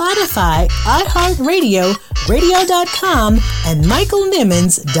 TuneIn, Spotify, iHeartRadio, Radio.com, and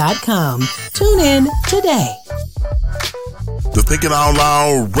MichaelNimmons.com. Tune in today. The Thinking Out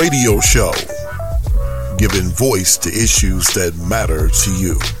Loud Radio Show, giving voice to issues that matter to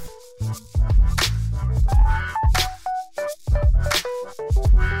you.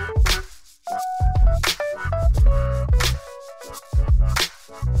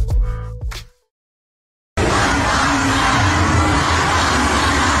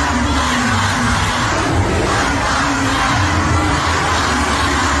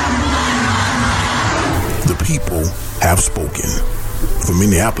 The people have spoken. From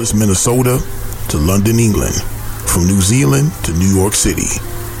Minneapolis, Minnesota to London, England. From New Zealand to New York City.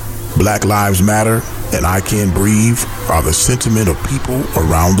 Black Lives Matter and I Can't Breathe are the sentiment of people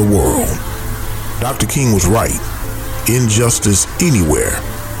around the world. Dr. King was right. Injustice anywhere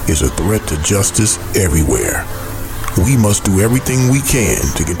is a threat to justice everywhere. We must do everything we can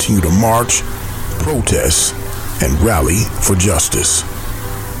to continue to march, protest, and rally for justice.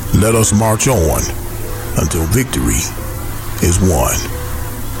 Let us march on until victory is won.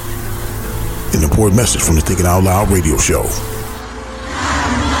 An important message from the Thinking Out Loud radio show.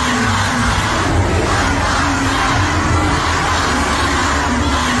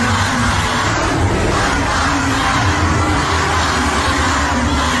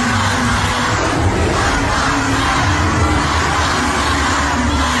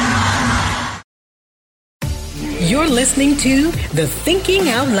 You're listening to the Thinking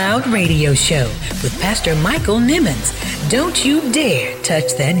Out Loud radio show with Pastor Michael Nimmons. Don't you dare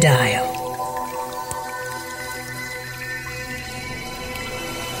touch that dial.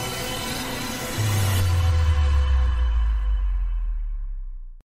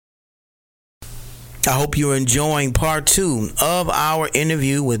 I hope you're enjoying part 2 of our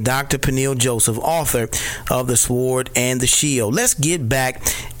interview with Dr. Peniel Joseph, author of The Sword and the Shield. Let's get back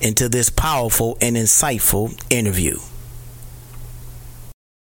into this powerful and insightful interview.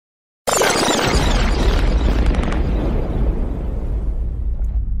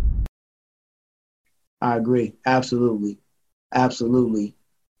 I agree. Absolutely. Absolutely.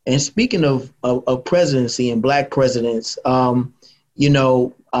 And speaking of presidency and black presidents,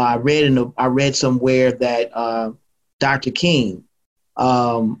 I read somewhere that Dr. King,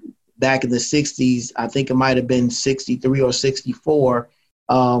 back in the 60s, I think it might have been 63 or 64,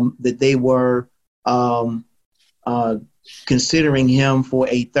 that they were considering him for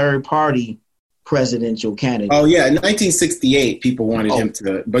a third party presidential candidate. Oh, yeah. In 1968, people wanted him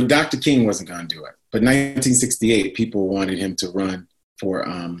to, but Dr. King wasn't going to do it. But 1968, people wanted him to run for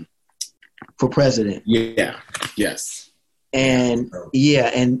president. Yeah. Yes. And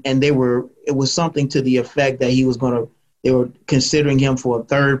it was something to the effect that they were considering him for a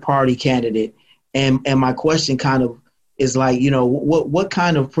third party candidate. And my question kind of is like, what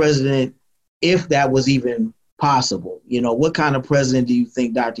kind of president, if that was even possible, what kind of president do you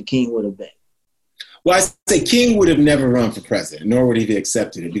think Dr. King would have been? Well, I say King would have never run for president, nor would he have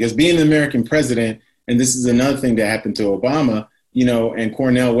accepted it, because being an American president, and this is another thing that happened to Obama, and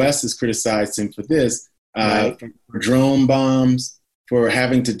Cornel West has criticized him for this, for drone bombs, for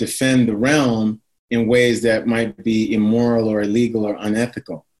having to defend the realm in ways that might be immoral or illegal or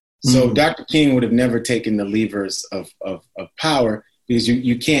unethical. So Dr. King would have never taken the levers of power, because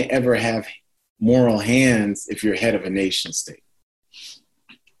you can't ever have moral hands if you're head of a nation state.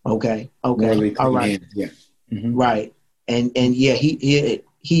 Okay. All right. Yeah. Mm-hmm. Right. And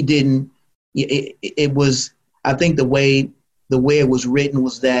he didn't. It was. I think the way it was written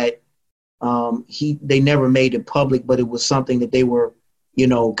was that they never made it public, but it was something that they were,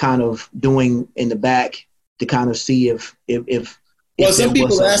 kind of doing in the back to kind of see if. Well, some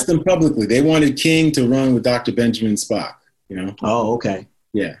people asked them publicly. They wanted King to run with Dr. Benjamin Spock. Oh, okay.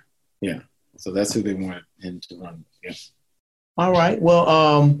 Yeah. So that's who they wanted him to run with. Yeah. All right.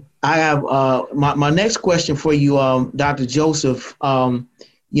 Well, I have my next question for you, Dr. Joseph.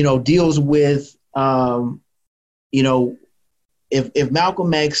 Deals with if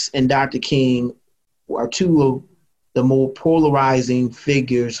Malcolm X and Dr. King are two of the more polarizing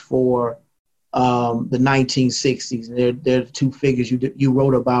figures for the 1960s, they're the two figures you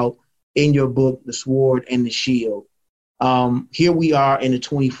wrote about in your book, The Sword and the Shield. Here we are in the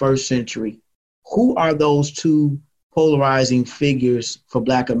 21st century. Who are those two polarizing figures for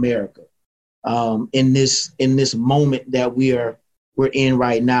Black America in this moment that we're in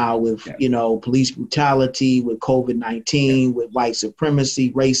right now with police brutality, with COVID-19, with white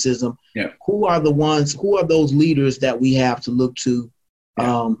supremacy, racism? Who are those leaders that we have to look to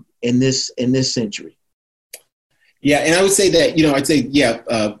in this century? Yeah, and I would say that I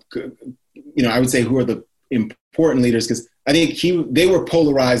would say who are the important leaders, because I think they were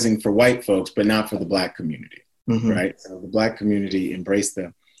polarizing for white folks, but not for the Black community. Mm-hmm. Right. So the Black community embraced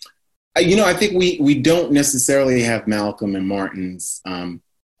them. I think we don't necessarily have Malcolm and Martin's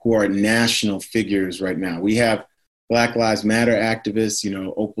who are national figures right now. We have Black Lives Matter activists,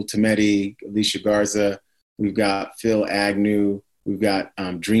 Opal Tometi, Alicia Garza. We've got Phil Agnew. We've got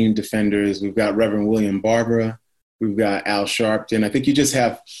Dream Defenders. We've got Reverend William Barbara. We've got Al Sharpton. I think you just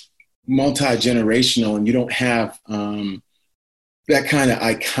have multi-generational, and you don't have that kind of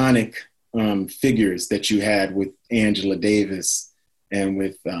iconic figures that you had with Angela Davis and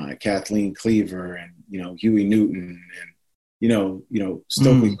with Kathleen Cleaver and Huey Newton and,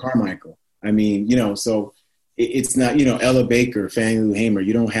 Stokely Carmichael. I mean, so it's not, Ella Baker, Fannie Lou Hamer.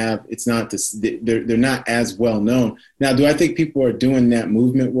 You don't have, it's not this, they're not as well known. Now, do I think people are doing that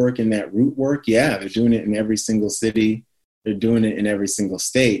movement work and that root work? Yeah, they're doing it in every single city. They're doing it in every single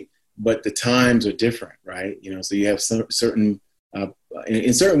state, but the times are different, right? So you have certain,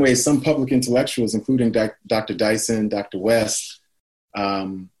 in certain ways, some public intellectuals, including Dr. Dyson, Dr. West,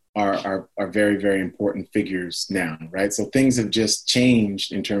 are very, very important figures now, right? So things have just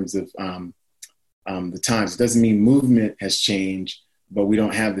changed in terms of the times. It doesn't mean movement has changed, but we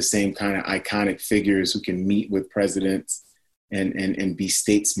don't have the same kind of iconic figures who can meet with presidents and be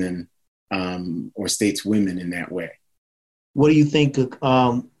statesmen or stateswomen in that way. What do you think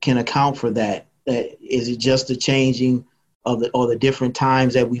can account for that? Is it just the changing of the different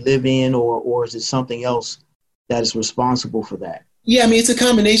times that we live in, or is it something else that is responsible for that? Yeah, I mean, it's a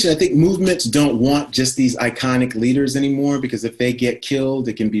combination. I think movements don't want just these iconic leaders anymore, because if they get killed,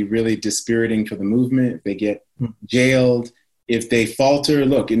 it can be really dispiriting for the movement. If they get jailed, if they falter,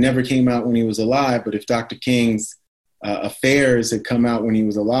 look, it never came out when he was alive, but if Dr. King's affairs had come out when he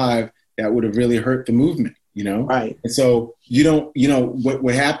was alive, that would have really hurt the movement, Right. And so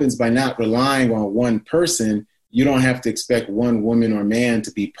what happens by not relying on one person, you don't have to expect one woman or man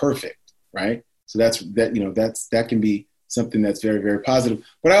to be perfect, right? So that can be something that's very, very positive.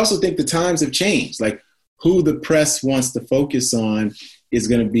 But I also think the times have changed. Like, who the press wants to focus on is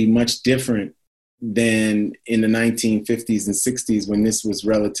going to be much different than in the 1950s and 60s, when this was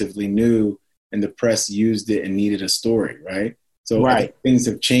relatively new and the press used it and needed a story, right? So right. Things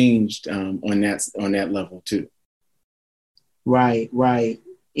have changed on that level too. Right.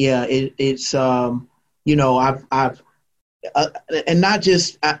 Yeah, it's I've and not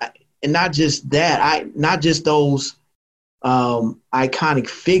just that, not just those iconic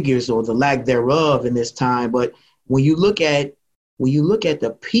figures or the lack thereof in this time, but when you look at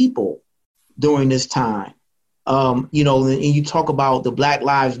the people during this time, and you talk about the Black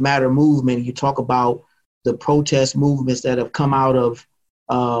Lives Matter movement, you talk about the protest movements that have come out of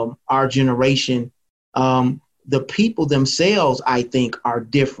our generation, the people themselves, I think, are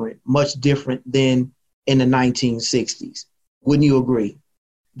different, much different than in the 1960s. Wouldn't you agree?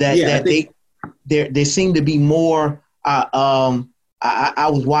 They seem to be more. I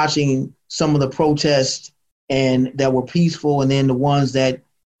was watching some of the protests and that were peaceful, and then the ones that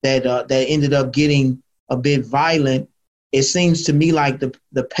ended up getting a bit violent. It seems to me like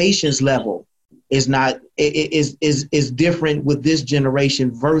the patience level is is different with this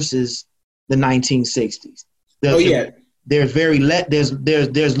generation versus the 1960s. There's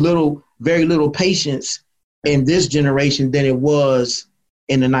very little patience in this generation than it was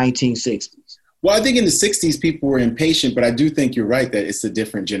in the 1960s. Well, I think in the 60s, people were impatient, but I do think you're right that it's a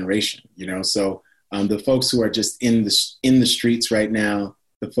different generation, So the folks who are just in the streets right now,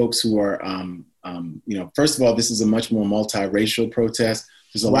 the folks who are, first of all, this is a much more multiracial protest.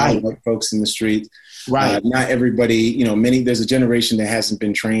 There's a lot of white folks in the street. Right. Not everybody, there's a generation that hasn't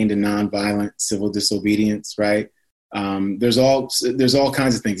been trained in nonviolent civil disobedience, right? There's all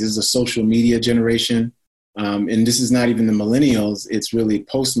kinds of things. This is a social media generation. And this is not even the millennials. It's really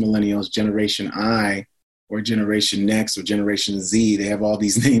post-millennials, Generation I or Generation Next or Generation Z. They have all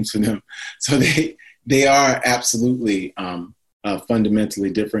these names for them. So they are absolutely fundamentally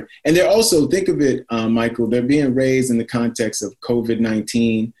different. And they're also, think of it, Michael, they're being raised in the context of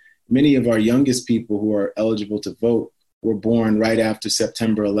COVID-19. Many of our youngest people who are eligible to vote were born right after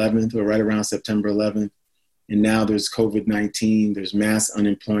September 11th or right around September 11th. And now there's COVID-19, there's mass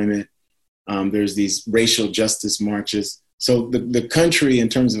unemployment. There's these racial justice marches. So the country, in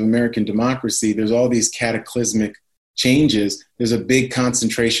terms of American democracy, there's all these cataclysmic changes. There's a big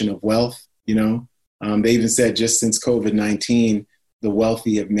concentration of wealth, They even said just since COVID-19, the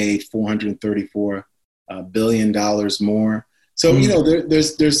wealthy have made $434 billion more. So,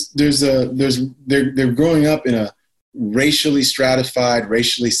 they're growing up in a racially stratified,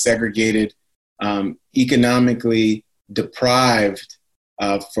 racially segregated, economically deprived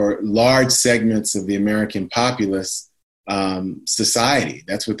for large segments of the American populace society.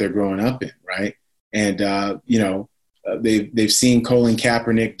 That's what they're growing up in, right? And they've seen Colin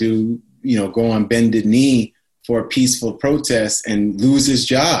Kaepernick go on bended knee for a peaceful protest and lose his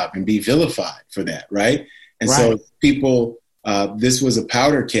job and be vilified for that, right? And so people, this was a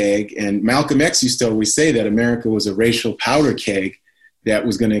powder keg, and Malcolm X used to always say that America was a racial powder keg that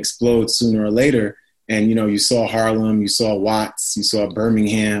was going to explode sooner or later. And, you saw Harlem, you saw Watts, you saw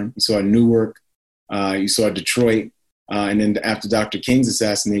Birmingham, you saw Newark, you saw Detroit. And then after Dr. King's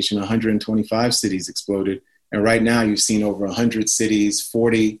assassination, 125 cities exploded. And right now you've seen over 100 cities,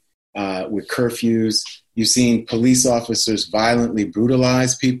 40 with curfews. You've seen police officers violently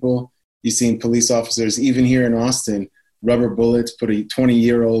brutalize people. You've seen police officers, even here in Austin, rubber bullets, put a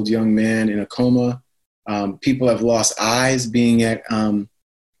 20-year-old young man in a coma. People have lost eyes being at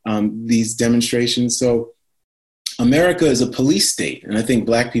these demonstrations. So America is a police state, and I think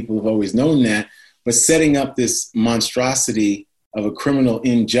Black people have always known that, but setting up this monstrosity of a criminal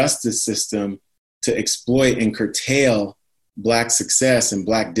injustice system to exploit and curtail Black success and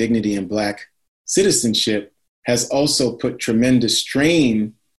Black dignity and Black citizenship has also put tremendous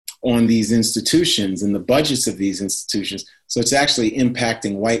strain on these institutions and the budgets of these institutions. So it's actually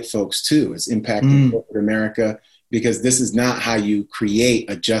impacting white folks too. It's impacting corporate America, because this is not how you create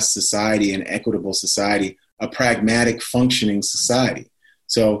a just society, an equitable society, a pragmatic functioning society.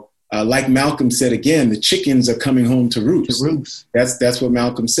 So like Malcolm said again, the chickens are coming home to roost. That's what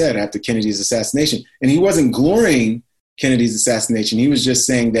Malcolm said after Kennedy's assassination. And he wasn't glorying Kennedy's assassination. He was just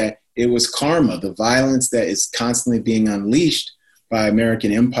saying that it was karma, the violence that is constantly being unleashed by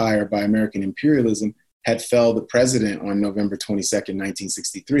American empire, by American imperialism, had felled the president on November 22nd,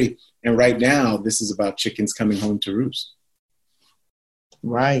 1963. And right now, this is about chickens coming home to roost.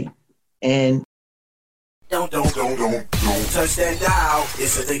 Right. And Don't touch that dial.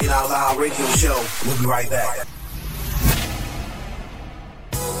 It's a Thinking Out Loud radio show. We'll be right back.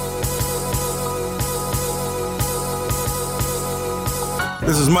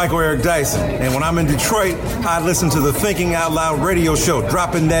 This is Michael Eric Dyson, and when I'm in Detroit, I listen to the Thinking Out Loud radio show,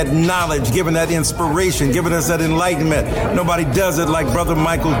 dropping that knowledge, giving that inspiration, giving us that enlightenment. Nobody does it like Brother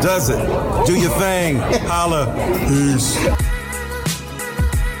Michael does it. Do your thing. Holla. Peace.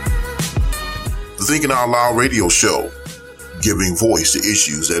 The Thinking Out Loud radio show, giving voice to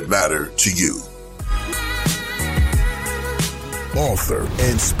issues that matter to you. Author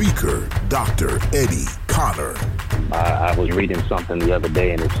and speaker, Dr. Eddie Connor. I was reading something the other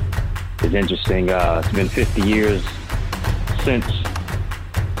day, and it's interesting. It's been 50 years since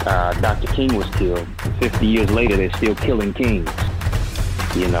Dr. King was killed. 50 years later, they're still killing kings.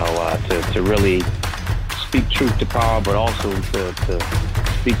 You know, to really speak truth to power, but also to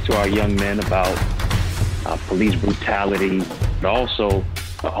speak to our young men about police brutality, but also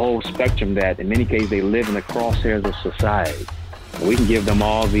a whole spectrum that in many cases they live in the crosshairs of society. And we can give them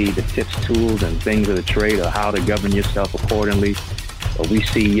all the tips, tools, and things of the trade of how to govern yourself accordingly. But we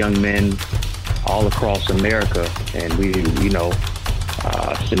see young men all across America, and we, in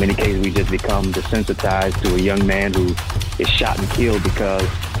many cases we just become desensitized to a young man who is shot and killed because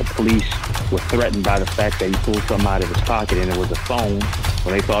the police were threatened by the fact that he pulled something out of his pocket and it was a phone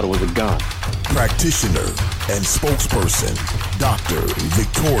when they thought it was a gun. Practitioner and spokesperson, Dr.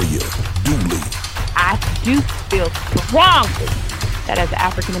 Victoria Dooley. I do feel strongly that as the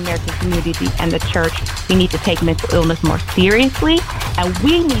African American community and the church, we need to take mental illness more seriously, and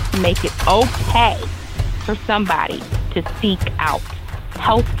we need to make it okay for somebody to seek out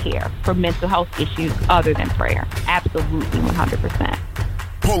health care for mental health issues other than prayer. Absolutely, 100%.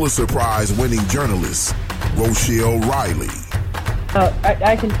 Pulitzer Prize winning journalist, Rochelle Riley.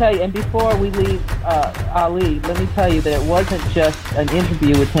 I can tell you, and before we leave Ali, let me tell you that it wasn't just an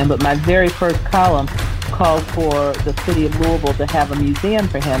interview with him, but my very first column called for the city of Louisville to have a museum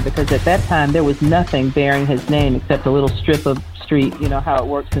for him, because at that time there was nothing bearing his name except a little strip of street. You know how it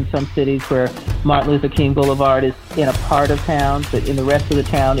works in some cities where Martin Luther King Boulevard is in a part of town, but in the rest of the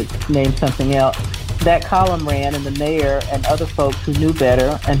town it's named something else. That column ran, and the mayor and other folks who knew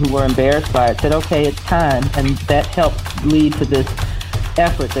better and who were embarrassed by it said, okay, it's time. And that helped lead to this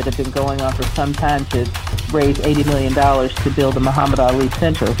effort that had been going on for some time to raise $80 million to build the Muhammad Ali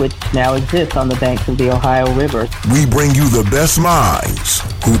Center, which now exists on the banks of the Ohio River. We bring you the best minds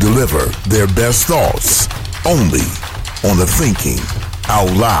who deliver their best thoughts only on the Thinking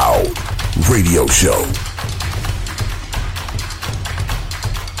Out Loud radio show.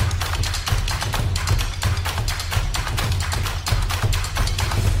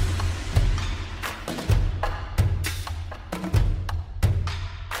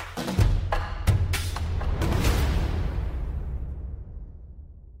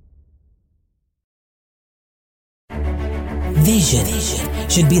 Vision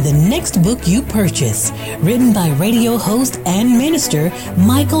should be the next book you purchase. Written by radio host and minister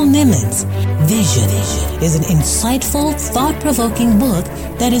Michael Nimmons. Vision is an insightful, thought-provoking book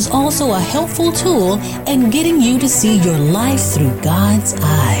that is also a helpful tool in getting you to see your life through God's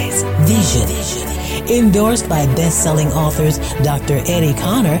eyes. Vision. Endorsed by best-selling authors Dr. Eddie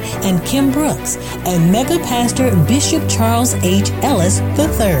Connor and Kim Brooks and mega pastor Bishop Charles H. Ellis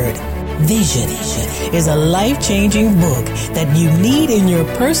III. Vision is a life-changing book that you need in your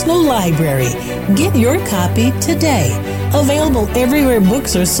personal library. Get your copy today. Available everywhere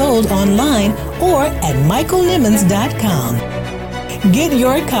books are sold online or at michaelnimmons.com. Get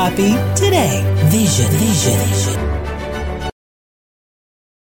your copy today. Vision.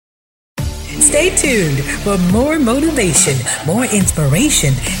 Stay tuned for more motivation, more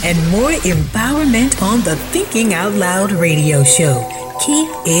inspiration, and more empowerment on the Thinking Out Loud radio show. Keep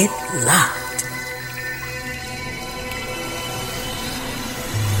it locked.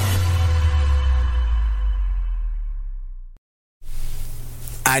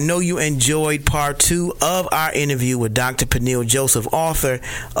 I know you enjoyed part 2 of our interview with Dr. Peniel Joseph, author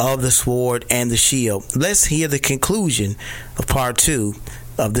of The Sword and the Shield. Let's hear the conclusion of part 2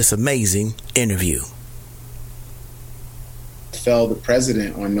 of this amazing interview. Fell the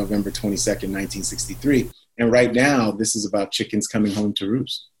president on November 22nd, 1963. And right now, this is about chickens coming home to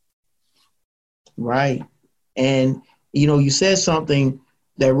roost. Right. And, you said something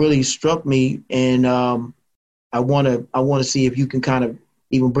that really struck me, and I want to see if you can kind of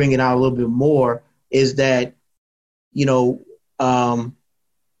even bring it out a little bit more, is that, of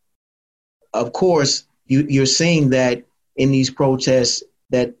course, you're seeing that in these protests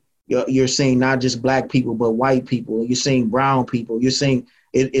that you're seeing not just black people, but white people. You're seeing brown people. You're seeing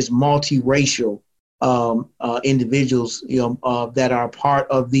it's multiracial individuals, that are part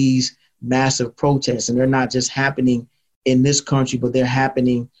of these massive protests. And they're not just happening in this country, but they're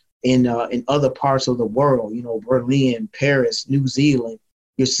happening in other parts of the world, Berlin, Paris, New Zealand.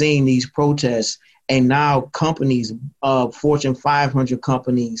 You're seeing these protests, and now companies, Fortune 500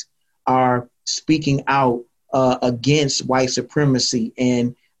 companies, are speaking out against white supremacy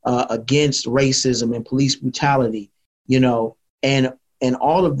and against racism and police brutality, and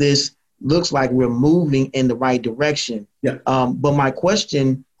all of this looks like we're moving in the right direction. Yeah. But my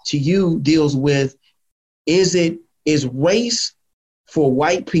question to you deals with, is race for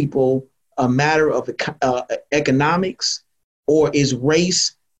white people a matter of economics? Or is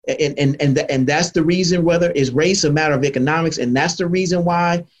race, and that's the reason, whether is race a matter of economics, and that's the reason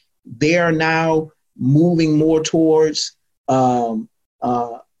why they are now moving more towards us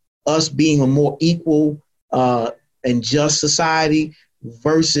being a more equal and just society,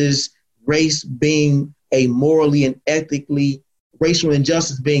 versus race being a racial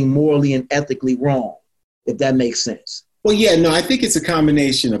injustice being morally and ethically wrong, if that makes sense. Well, yeah, no, I think it's a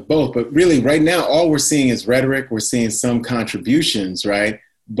combination of both. But really, right now, all we're seeing is rhetoric. We're seeing some contributions, right?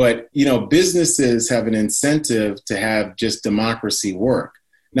 But, businesses have an incentive to have just democracy work.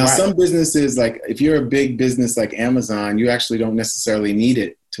 Now, right. Some businesses, like if you're a big business like Amazon, you actually don't necessarily need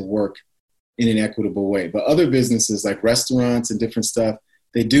it to work in an equitable way. But other businesses like restaurants and different stuff,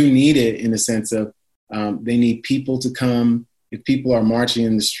 they do need it in the sense of they need people to come. If people are marching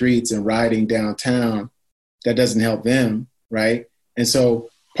in the streets and rioting downtown, that doesn't help them, right? And so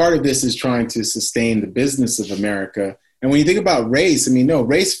part of this is trying to sustain the business of America. And when you think about race,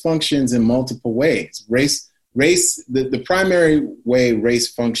 race functions in multiple ways. The primary way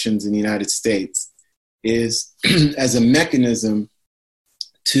race functions in the United States is as a mechanism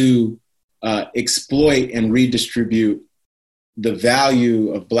to exploit and redistribute the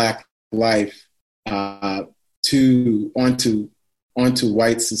value of Black life onto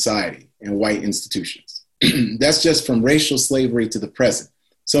white society and white institutions. That's just from racial slavery to the present.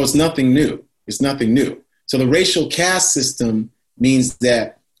 So it's nothing new. So the racial caste system means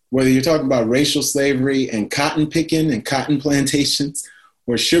that whether you're talking about racial slavery and cotton picking and cotton plantations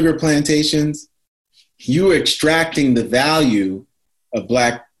or sugar plantations, you are extracting the value of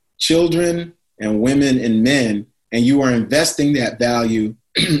Black children and women and men, and you are investing that value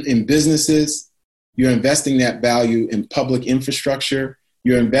in businesses. You're investing that value in public infrastructure.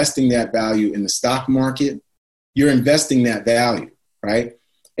 You're investing that value in the stock market. You're investing that value, right?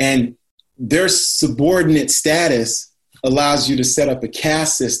 And their subordinate status allows you to set up a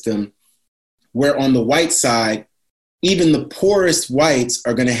caste system where on the white side, even the poorest whites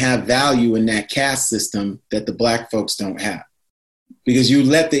are going to have value in that caste system that the Black folks don't have. Because you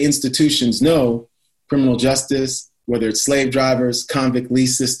let the institutions know, criminal justice, whether it's slave drivers, convict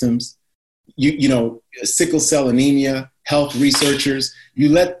lease systems, sickle cell anemia, health researchers, you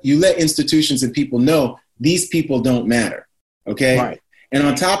let institutions and people know these people don't matter, okay? Right. And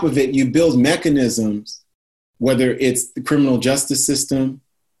on top of it, you build mechanisms, whether it's the criminal justice system,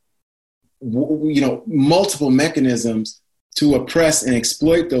 multiple mechanisms to oppress and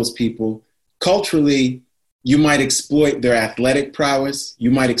exploit those people. Culturally, you might exploit their athletic prowess,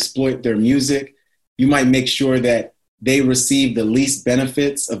 you might exploit their music, you might make sure that they receive the least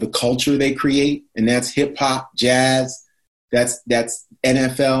benefits of the culture they create, and that's hip hop, jazz, that's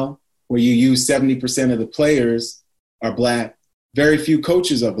NFL, where you use 70% of the players are black. Very few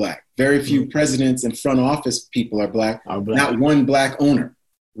coaches are black. Very few presidents and front office people are black. Not one black owner,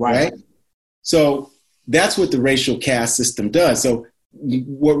 right? So that's what the racial caste system does. So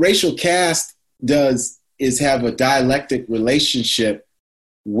what racial caste does is have a dialectic relationship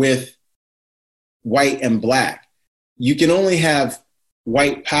with white and black. You can only have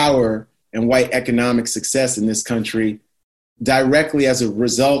white power and white economic success in this country directly as a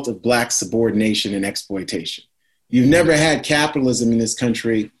result of black subordination and exploitation. You've never had capitalism in this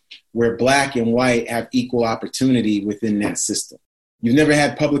country where black and white have equal opportunity within that system. You've never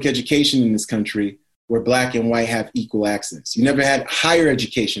had public education in this country where black and white have equal access. You never had higher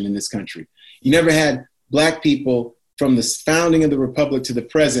education in this country. You never had black people from the founding of the republic to the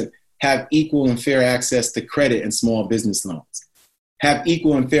present have equal and fair access to credit and small business loans, have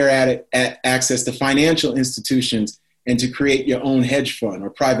equal and fair access to financial institutions and to create your own hedge fund or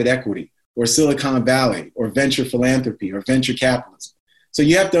private equity or Silicon Valley or venture philanthropy or venture capitalism. So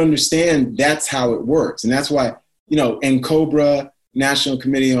you have to understand that's how it works. And that's why, NCOBRA, National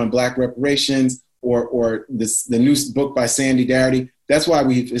Committee on Black Reparations, or the new book by Sandy Darity, that's why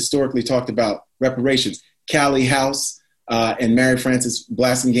we've historically talked about reparations. Callie House and Mary Frances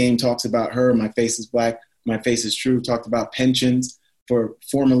Blasingame talks about her, My Face is Black, My Face is True, talked about pensions for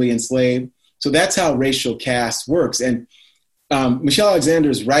formerly enslaved. So that's how racial caste works. And Michelle Alexander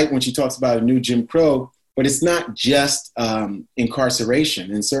is right when she talks about a new Jim Crow, but it's not just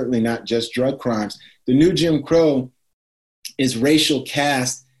incarceration and certainly not just drug crimes. The new Jim Crow is racial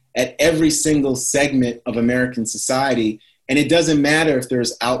caste at every single segment of American society. And it doesn't matter if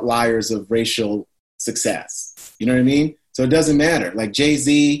there's outliers of racial success. You know what I mean? So it doesn't matter. Like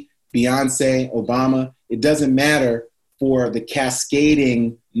Jay-Z, Beyonce, Obama, it doesn't matter for the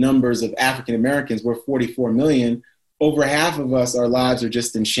cascading numbers of African Americans. We're 44 million. Over half of us, our lives are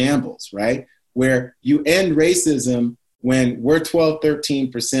just in shambles, right? Where you end racism when we're 12,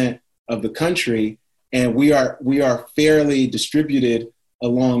 13% of the country, and we are fairly distributed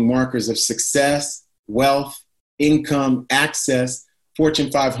along markers of success, wealth, income, access,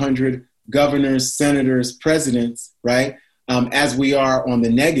 Fortune 500, governors, senators, presidents, right? As we are on the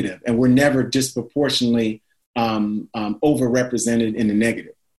negative, and we're never disproportionately overrepresented in the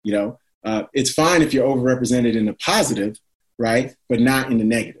negative. It's fine if you're overrepresented in the positive, right? But not in the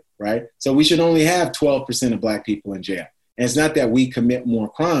negative, right? So we should only have 12% of black people in jail. And it's not that we commit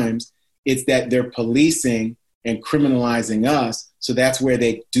more crimes, it's that they're policing and criminalizing us. So that's where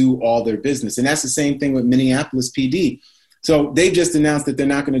they do all their business. And that's the same thing with Minneapolis PD. So they just announced that they're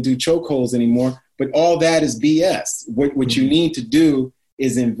not going to do chokeholds anymore, but all that is BS. What you need to do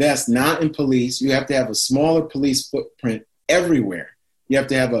is invest not in police. You have to have a smaller police footprint everywhere. You have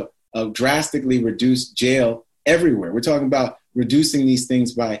to have a drastically reduced jail everywhere. We're talking about reducing these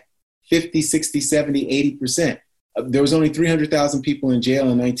things by 50, 60, 70, 80%. There was only 300,000 people in jail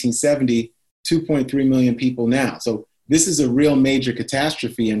in 1970, 2.3 million people now. So this is a real major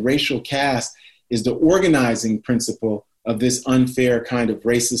catastrophe, and racial caste is the organizing principle of this unfair kind of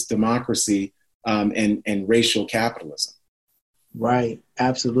racist democracy and racial capitalism. Right,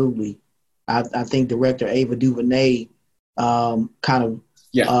 absolutely. I think director Ava DuVernay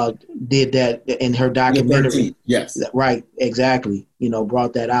did that in her documentary. Yes. Right, exactly.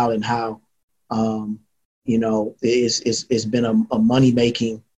 Brought that out, and how, it's been a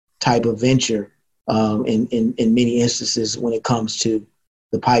money-making type of venture in many instances when it comes to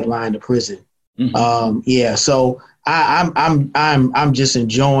the pipeline to prison. Mm-hmm. So I'm just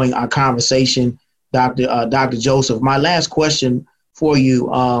enjoying our conversation, Dr. Joseph. My last question for you,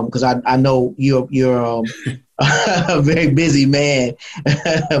 because I know you're a very busy man,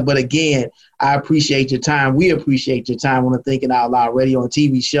 but again, I appreciate your time. We appreciate your time on the Thinking Out Loud radio and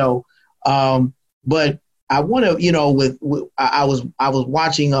TV show. But I want to, I was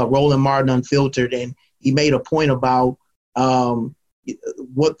watching Roland Martin Unfiltered, and he made a point about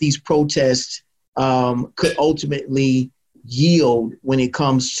what these protests could ultimately yield when it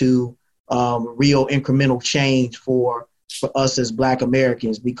comes to real incremental change for us as Black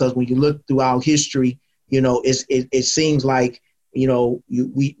Americans. Because when you look throughout history, it seems like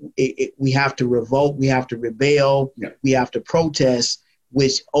we have to revolt, we have to rebel, we have to protest,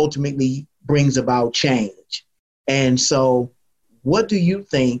 which ultimately brings about change. And so, what do you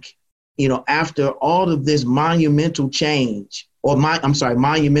think? After all of this monumental change,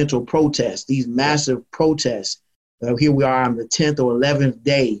 monumental protests, these massive protests. Here we are on the 10th or 11th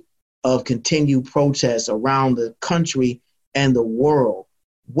day of continued protests around the country and the world.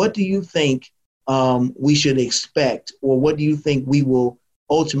 What do you think we should expect, or what do you think we will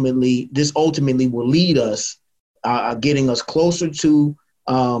ultimately will lead us, getting us closer to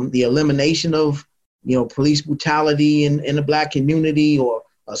the elimination of, police brutality in the Black community, or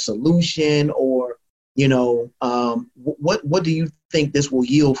a solution, or, what do you think this will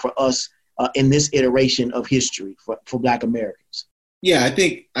yield for us in this iteration of history for Black Americans? Yeah, I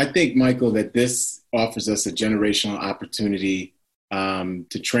think, Michael, that this offers us a generational opportunity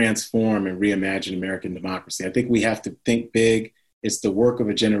to transform and reimagine American democracy. I think we have to think big. It's the work of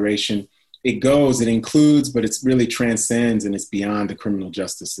a generation. It includes, but it's really transcends, and it's beyond the criminal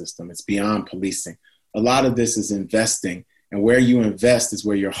justice system. It's beyond policing. A lot of this is investing, and where you invest is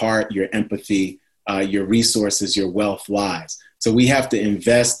where your heart, your empathy, your resources, your wealth lies. So we have to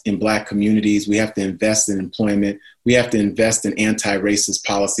invest in Black communities. We have to invest in employment. We have to invest in anti-racist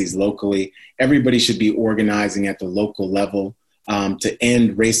policies locally. Everybody should be organizing at the local level to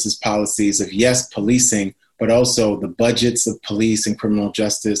end racist policies of, yes, policing, but also the budgets of police and criminal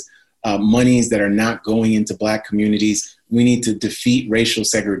justice, monies that are not going into Black communities. We need to defeat racial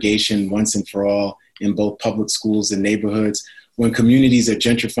segregation once and for all in both public schools and neighborhoods. When communities are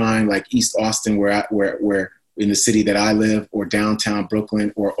gentrifying, like East Austin, where in the city that I live, or downtown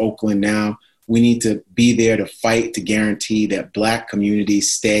Brooklyn or Oakland now, we need to be there to fight to guarantee that Black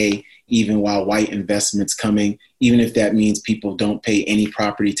communities stay even while white investments coming, even if that means people don't pay any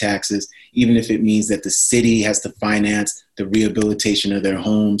property taxes, even if it means that the city has to finance the rehabilitation of their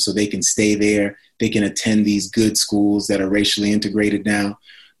homes so they can stay there, they can attend these good schools that are racially integrated now.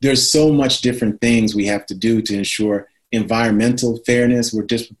 There's so much different things we have to do to ensure environmental fairness. We're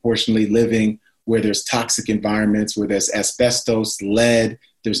disproportionately living where there's toxic environments, where there's asbestos, lead,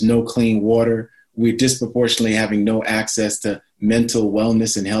 there's no clean water. We're disproportionately having no access to mental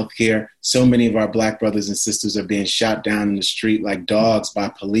wellness and healthcare. So many of our Black brothers and sisters are being shot down in the street like dogs by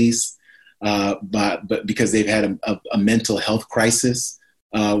police, but because they've had a mental health crisis,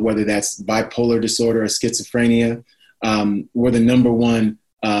 whether that's bipolar disorder or schizophrenia. We're the number one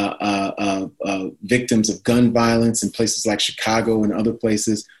victims of gun violence in places like Chicago and other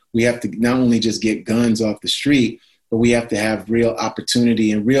places. We have to not only just get guns off the street, but we have to have real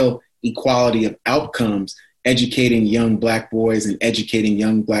opportunity and real equality of outcomes, educating young Black boys and educating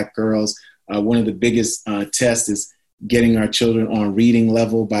young Black girls. One of the biggest tests is getting our children on reading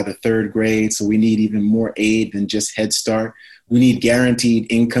level by the 3rd grade. So we need even more aid than just Head Start. We need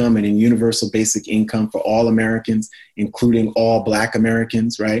guaranteed income and a universal basic income for all Americans, including all Black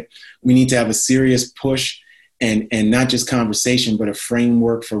Americans, right? We need to have a serious push and not just conversation, but a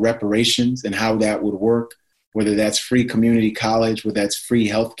framework for reparations and how that would work, whether that's free community college, whether that's free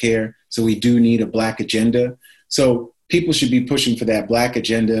healthcare. So we do need a Black agenda. So people should be pushing for that Black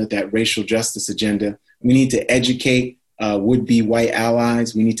agenda, that racial justice agenda. We need to educate would-be white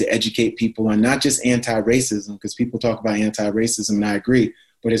allies. We need to educate people on not just anti-racism, because people talk about anti-racism, and I agree,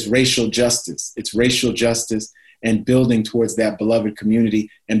 but it's racial justice. It's racial justice and building towards that beloved community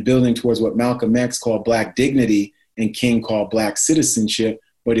and building towards what Malcolm X called Black dignity and King called Black citizenship,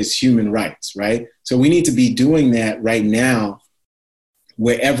 but it's human rights, right? So we need to be doing that right now,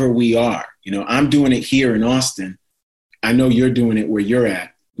 wherever we are. I'm doing it here in Austin. I know you're doing it where you're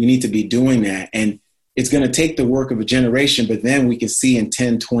at. We need to be doing that. And it's going to take the work of a generation, but then we can see in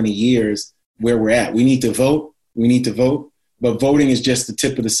 10, 20 years where we're at. We need to vote. We need to vote. But voting is just the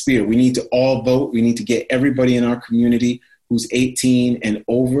tip of the spear. We need to all vote. We need to get everybody in our community who's 18 and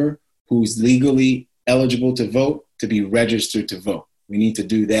over, who's legally eligible to vote, to be registered to vote. We need to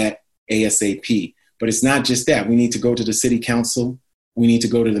do that ASAP. But it's not just that. We need to go to the city council. We need to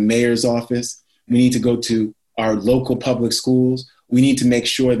go to the mayor's office. We need to go to our local public schools. We need to make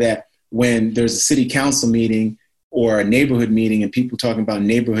sure that when there's a city council meeting or a neighborhood meeting and people talking about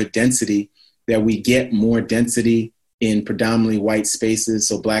neighborhood density, that we get more density in predominantly white spaces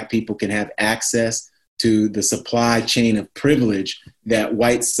so Black people can have access to the supply chain of privilege that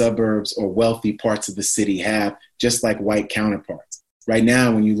white suburbs or wealthy parts of the city have, just like white counterparts. Right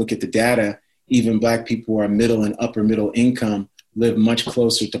now, when you look at the data, even Black people who are middle and upper middle income live much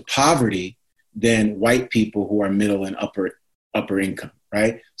closer to poverty than white people who are middle and upper income,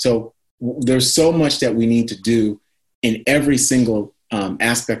 right? So there's so much that we need to do in every single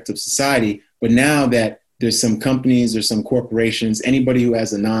aspect of society. But now that there's some companies or some corporations, anybody who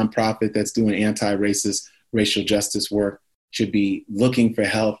has a nonprofit that's doing anti-racist, racial justice work should be looking for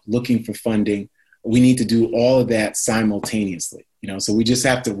help, looking for funding. We need to do all of that simultaneously, so we just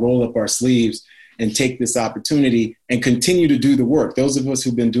have to roll up our sleeves and take this opportunity and continue to do the work. Those of us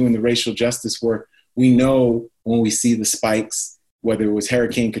who've been doing the racial justice work, we know when we see the spikes, whether it was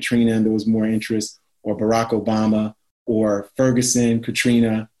Hurricane Katrina and there was more interest, or Barack Obama, or Ferguson,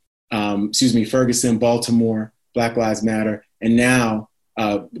 Baltimore, Black Lives Matter, and now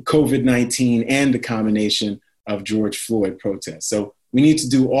COVID-19 and the combination of George Floyd protests. So We need to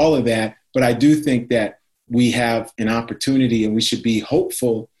do all of that. But I do think that we have an opportunity, and we should be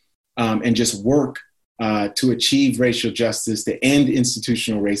hopeful and just work to achieve racial justice, to end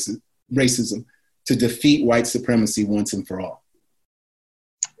institutional racism, to defeat white supremacy once and for all.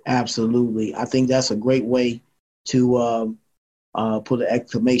 Absolutely. I think that's a great way to put an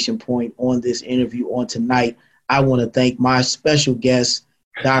exclamation point on this interview on tonight. I want to thank my special guest,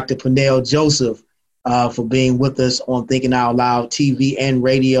 Dr. Pernell Joseph, for being with us on Thinking Out Loud TV and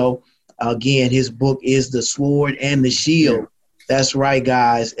radio. Again, his book is The Sword and the Shield. That's right,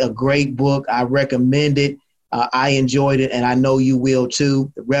 guys. A great book. I recommend it. I enjoyed it, and I know you will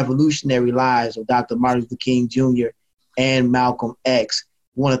too. The Revolutionary Lives of Dr. Martin Luther King Jr. and Malcolm X.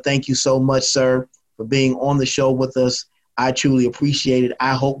 I want to thank you so much, sir, for being on the show with us. I truly appreciate it.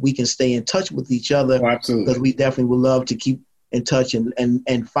 I hope we can stay in touch with each other. Oh, absolutely. Because we definitely would love to keep in touch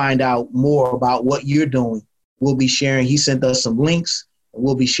and find out more about what you're doing. We'll be sharing. He sent us some links.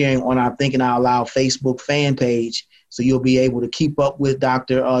 We'll be sharing on our Thinking Out Loud Facebook fan page. So you'll be able to keep up with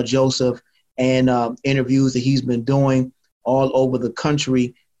Dr. Joseph and interviews that he's been doing all over the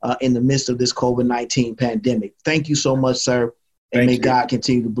country in the midst of this COVID-19 pandemic. Thank you so much, sir. And may God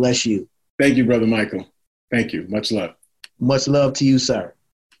continue to bless you. Thank you, Brother Michael. Thank you. Much love. Much love to you, sir.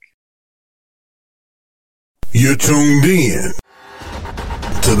 You're tuned in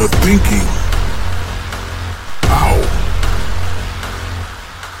to the Thinking Out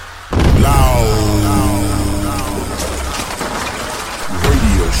Loud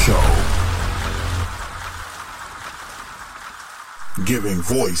radio show, giving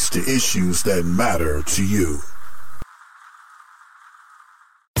voice to issues that matter to you.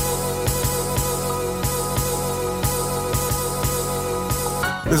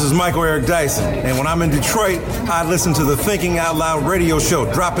 This is Michael Eric Dyson, and when I'm in Detroit, I listen to the Thinking Out Loud radio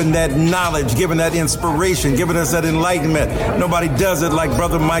show, dropping that knowledge, giving that inspiration, giving us that enlightenment. Nobody does it like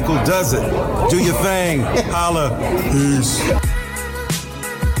Brother Michael does it. Do your thing. Holla. Peace.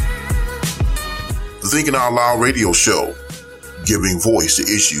 The Thinking Out Loud radio show, giving voice to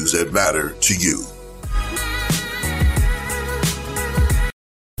issues that matter to you.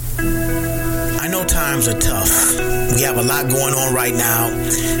 I know times are tough. We have a lot going on right now.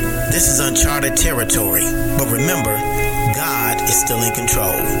 This is uncharted territory. But remember, God is still in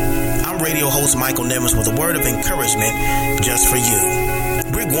control. I'm radio host Michael Nimmons with a word of encouragement just for you.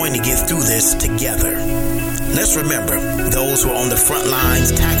 We're going to get through this together. Let's remember those who are on the front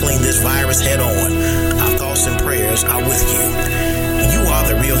lines tackling this virus head on. Our thoughts and prayers are with you. You are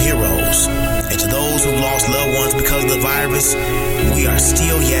the real heroes. And to those who lost loved ones because of the virus, we are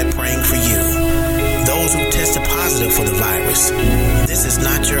still yet praying for you. Those who tested positive for the virus, this is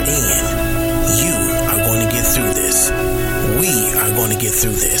not your end. You are going to get through this. We are going to get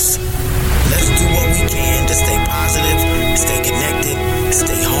through this. Let's do what we can to stay positive, stay connected,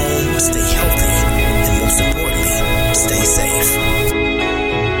 stay home, stay healthy, and most importantly, stay safe.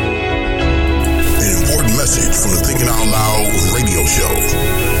 An important message from the Thinking Out Loud radio show,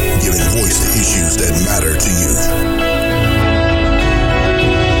 giving voice to issues that matter to you.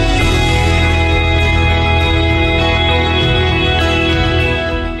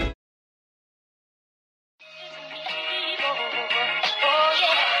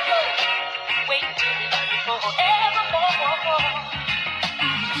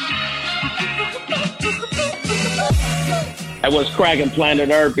 What's cracking planet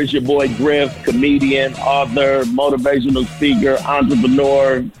Earth? It's your boy Griff, comedian, author, motivational speaker,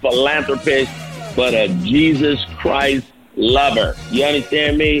 entrepreneur, philanthropist, but a Jesus Christ lover. You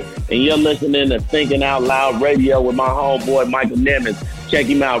understand me? And you're listening to Thinking Out Loud Radio with my homeboy Michael Nimmons. Check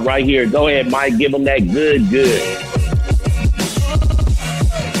him out right here. Go ahead, Mike. Give him that good.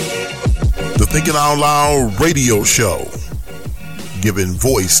 The Thinking Out Loud radio show, giving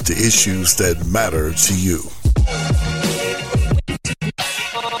voice to issues that matter to you.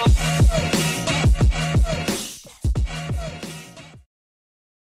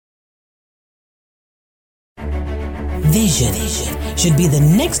 Vision should be the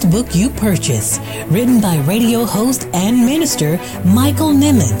next book you purchase. Written by radio host and minister Michael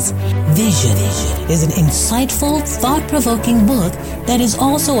Nimmons. Vision is an insightful, thought-provoking book that is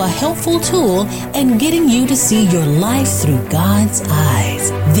also a helpful tool in getting you to see your life through God's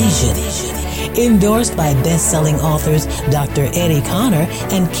eyes. Vision. Endorsed by best-selling authors Dr. Eddie Connor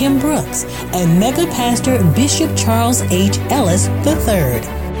and Kim Brooks and Mega Pastor Bishop Charles H. Ellis III.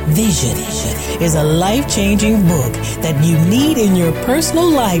 Vision is a life-changing book that you need in your personal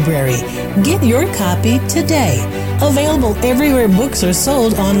library. Get your copy today. Available everywhere books are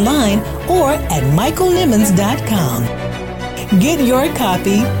sold online or at michaelnimmons.com. Get your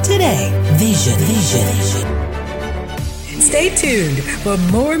copy today. Vision. Stay tuned for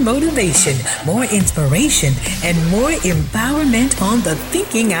more motivation, more inspiration, and more empowerment on the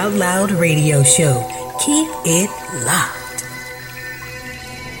Thinking Out Loud radio show. Keep it locked.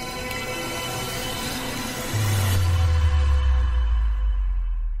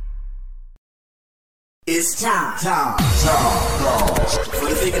 It's time for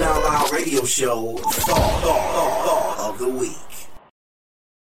the Thinking Out Loud radio show thought of the week.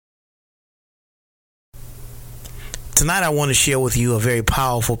 Tonight I want to share with you a very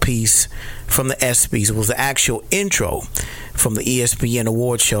powerful piece from the ESPYs. It was the actual intro from the ESPN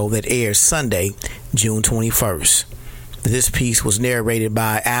award show that aired Sunday, June 21st. This piece was narrated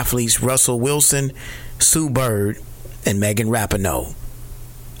by athletes Russell Wilson, Sue Bird, and Megan Rapinoe.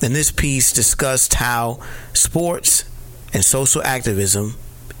 And this piece discussed how sports and social activism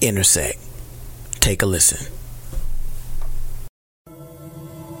intersect. Take a listen.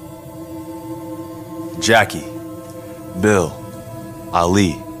 Jackie, Bill,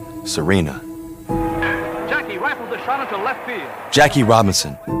 Ali, Serena. Jackie rifled the shot into left field. Jackie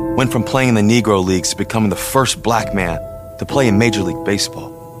Robinson went from playing in the Negro Leagues to becoming the first black man to play in Major League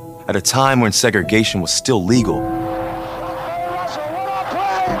Baseball at a time when segregation was still legal.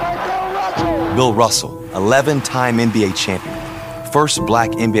 Bill Russell, 11-time NBA champion, first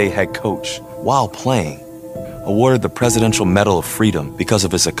black NBA head coach, while playing, awarded the Presidential Medal of Freedom because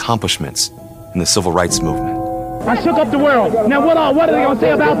of his accomplishments in the Civil Rights Movement. I shook up the world. Now what are they going to say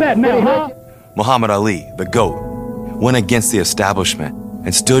about that now, huh? Muhammad Ali, the GOAT, went against the establishment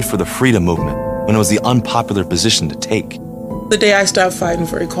and stood for the freedom movement when it was the unpopular position to take. The day I stop fighting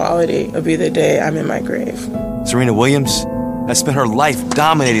for equality will be the day I'm in my grave. Serena Williams has spent her life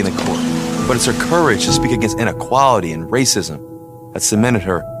dominating the court, but it's her courage to speak against inequality and racism that cemented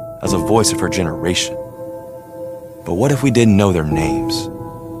her as a voice of her generation. But what if we didn't know their names?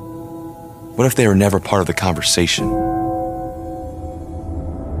 What if they were never part of the conversation?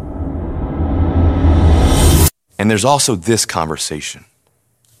 And there's also this conversation.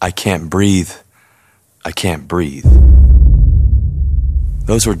 I can't breathe. I can't breathe.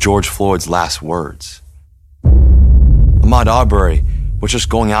 Those were George Floyd's last words. Ahmaud Arbery was just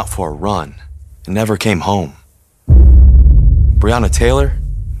going out for a run and never came home. Breonna Taylor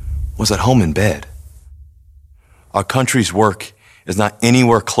was at home in bed. Our country's work is not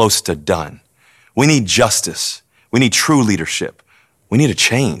anywhere close to done. We need justice. We need true leadership. We need a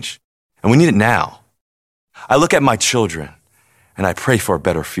change. And we need it now. I look at my children and I pray for a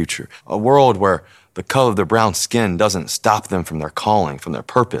better future. A world where the color of their brown skin doesn't stop them from their calling, from their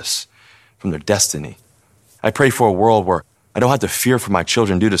purpose, from their destiny. I pray for a world where I don't have to fear for my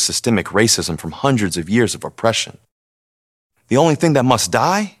children due to systemic racism from hundreds of years of oppression. The only thing that must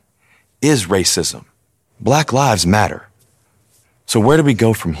die is racism. Black lives matter. So where do we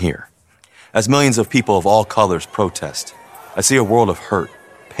go from here? As millions of people of all colors protest, I see a world of hurt,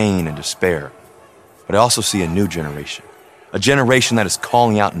 pain, and despair. But I also see a new generation. A generation that is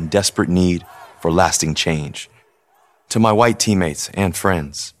calling out in desperate need for lasting change. To my white teammates and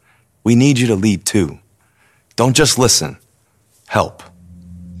friends, we need you to lead too. Don't just listen. Help.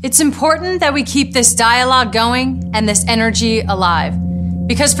 It's important that we keep this dialogue going and this energy alive.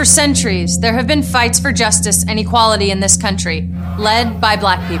 Because for centuries, there have been fights for justice and equality in this country, led by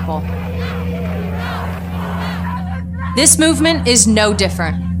black people. This movement is no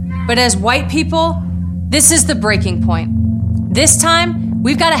different. But as white people, this is the breaking point. This time,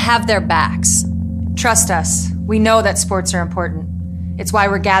 we've got to have their backs. Trust us, we know that sports are important. It's why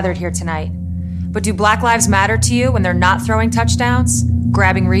we're gathered here tonight. But do Black lives matter to you when they're not throwing touchdowns,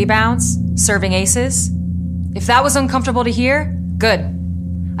 grabbing rebounds, serving aces? If that was uncomfortable to hear, good.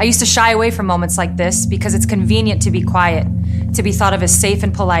 I used to shy away from moments like this because it's convenient to be quiet, to be thought of as safe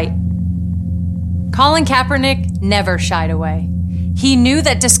and polite. Colin Kaepernick never shied away. He knew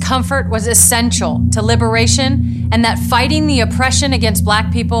that discomfort was essential to liberation and that fighting the oppression against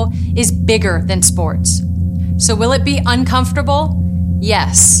black people is bigger than sports. So will it be uncomfortable?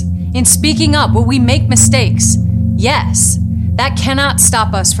 Yes. In speaking up, will we make mistakes? Yes. That cannot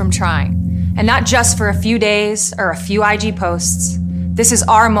stop us from trying. And not just for a few days or a few IG posts. This is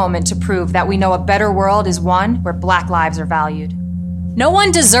our moment to prove that we know a better world is one where black lives are valued. No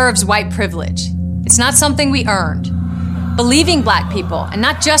one deserves white privilege. It's not something we earned. Believing black people, and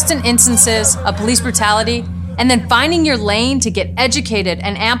not just in instances of police brutality, and then finding your lane to get educated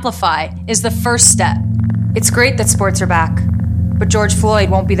and amplify is the first step. It's great that sports are back, but George Floyd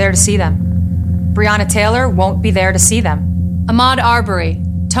won't be there to see them. Breonna Taylor won't be there to see them. Ahmaud Arbery,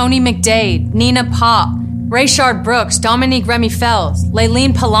 Tony McDade, Nina Pop, Rayshard Brooks, Dominique Remy-Felds,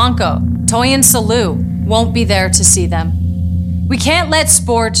 Layleen Polanco, Toyin Salou won't be there to see them. We can't let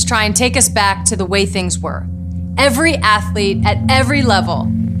sports try and take us back to the way things were. Every athlete at every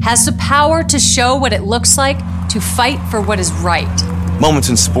level has the power to show what it looks like to fight for what is right. Moments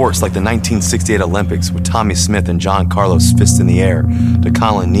in sports like the 1968 Olympics with Tommy Smith and John Carlos fist in the air to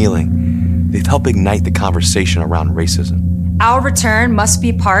Colin kneeling, they've helped ignite the conversation around racism. Our return must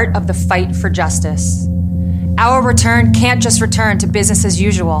be part of the fight for justice. Our return can't just return to business as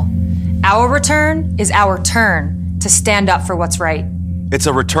usual. Our return is our turn to stand up for what's right. It's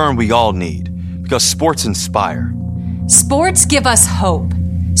a return we all need because sports inspire. Sports give us hope.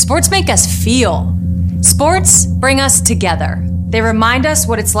 Sports make us feel. Sports bring us together. They remind us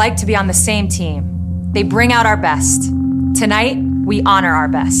what it's like to be on the same team. They bring out our best. Tonight, we honor our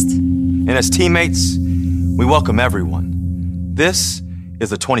best. And as teammates, we welcome everyone. This is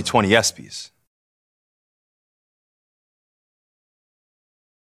the 2020 ESPYs.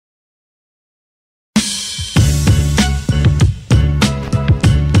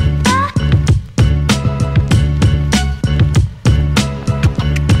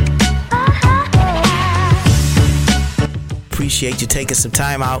 Appreciate you taking some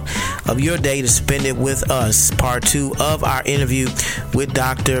time out of your day to spend it with us. Part 2 of our interview with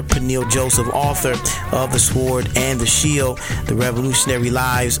Dr. Peniel Joseph, author of The Sword and the Shield, The Revolutionary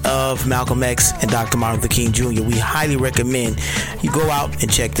Lives of Malcolm X and Dr. Martin Luther King Jr. We highly recommend you go out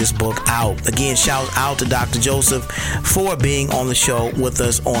and check this book out. Again, shout out to Dr. Joseph for being on the show with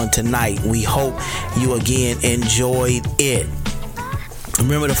us on tonight. We hope you again enjoyed it.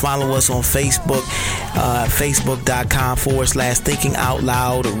 Remember to follow us on Facebook, facebook.com/Thinking Out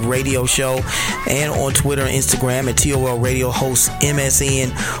Loud Radio Show, and on Twitter and Instagram at TOL Radio Host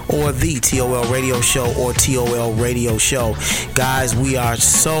MSN or the TOL Radio Show or TOL Radio Show. Guys, we are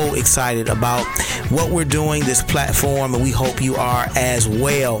so excited about what we're doing, this platform, and we hope you are as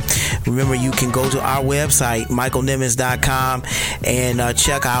well. Remember, you can go to our website, michaelnimmons.com, and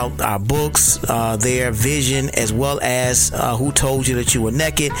check out our books, their vision, as well as Who Told You That You Were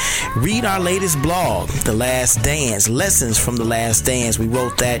Naked. Read our latest blog, The Last Dance, Lessons from The Last Dance. We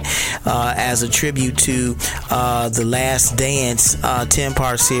wrote that as a tribute to The Last Dance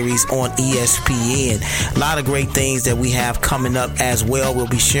 10-part series on ESPN. A lot of great things that we have coming up as well. We'll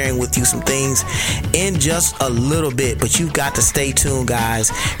be sharing with you some things in just a little bit, but you've got to stay tuned, guys.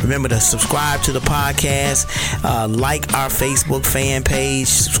 Remember to subscribe to the podcast, like our Facebook fan page,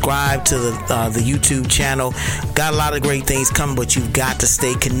 subscribe to the YouTube channel. Got a lot of great things coming, but you've got to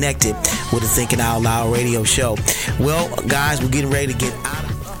stay connected with the Thinking Out Loud Radio Show. Well, guys, we're getting ready to get out of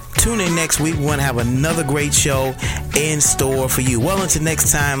it. Tune in next week. We're going to have another great show in store for you. Well, until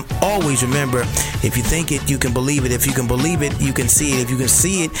next time, always remember, if you think it, you can believe it. If you can believe it, you can see it. If you can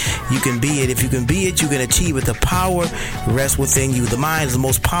see it, you can be it. If you can be it, you can achieve it. The power rests within you. The mind is the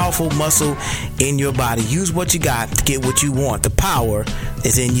most powerful muscle in your body. Use what you got to get what you want. The power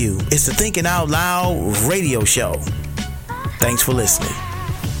is in you. It's the Thinking Out Loud Radio Show. Thanks for listening.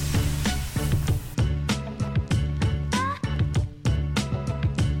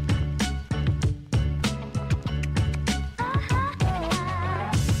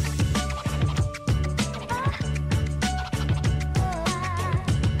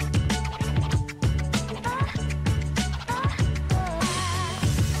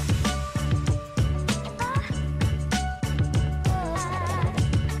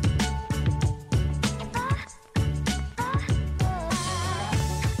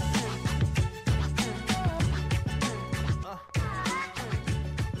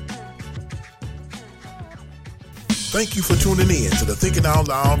 Thank you for tuning in to the Thinking Out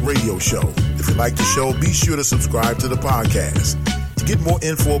Loud Radio Show. If you like the show, be sure to subscribe to the podcast. To get more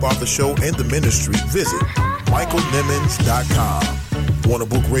info about the show and the ministry, visit michaelnimmons.com. Want to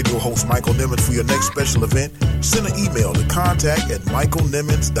book radio host Michael Nimmons for your next special event? Send an email to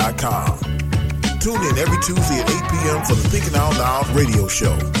contact@michaelnimmons.com. Tune in every Tuesday at 8 p.m. for the Thinking Out Loud Radio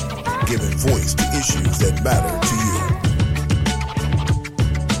Show, giving voice to issues that matter to you.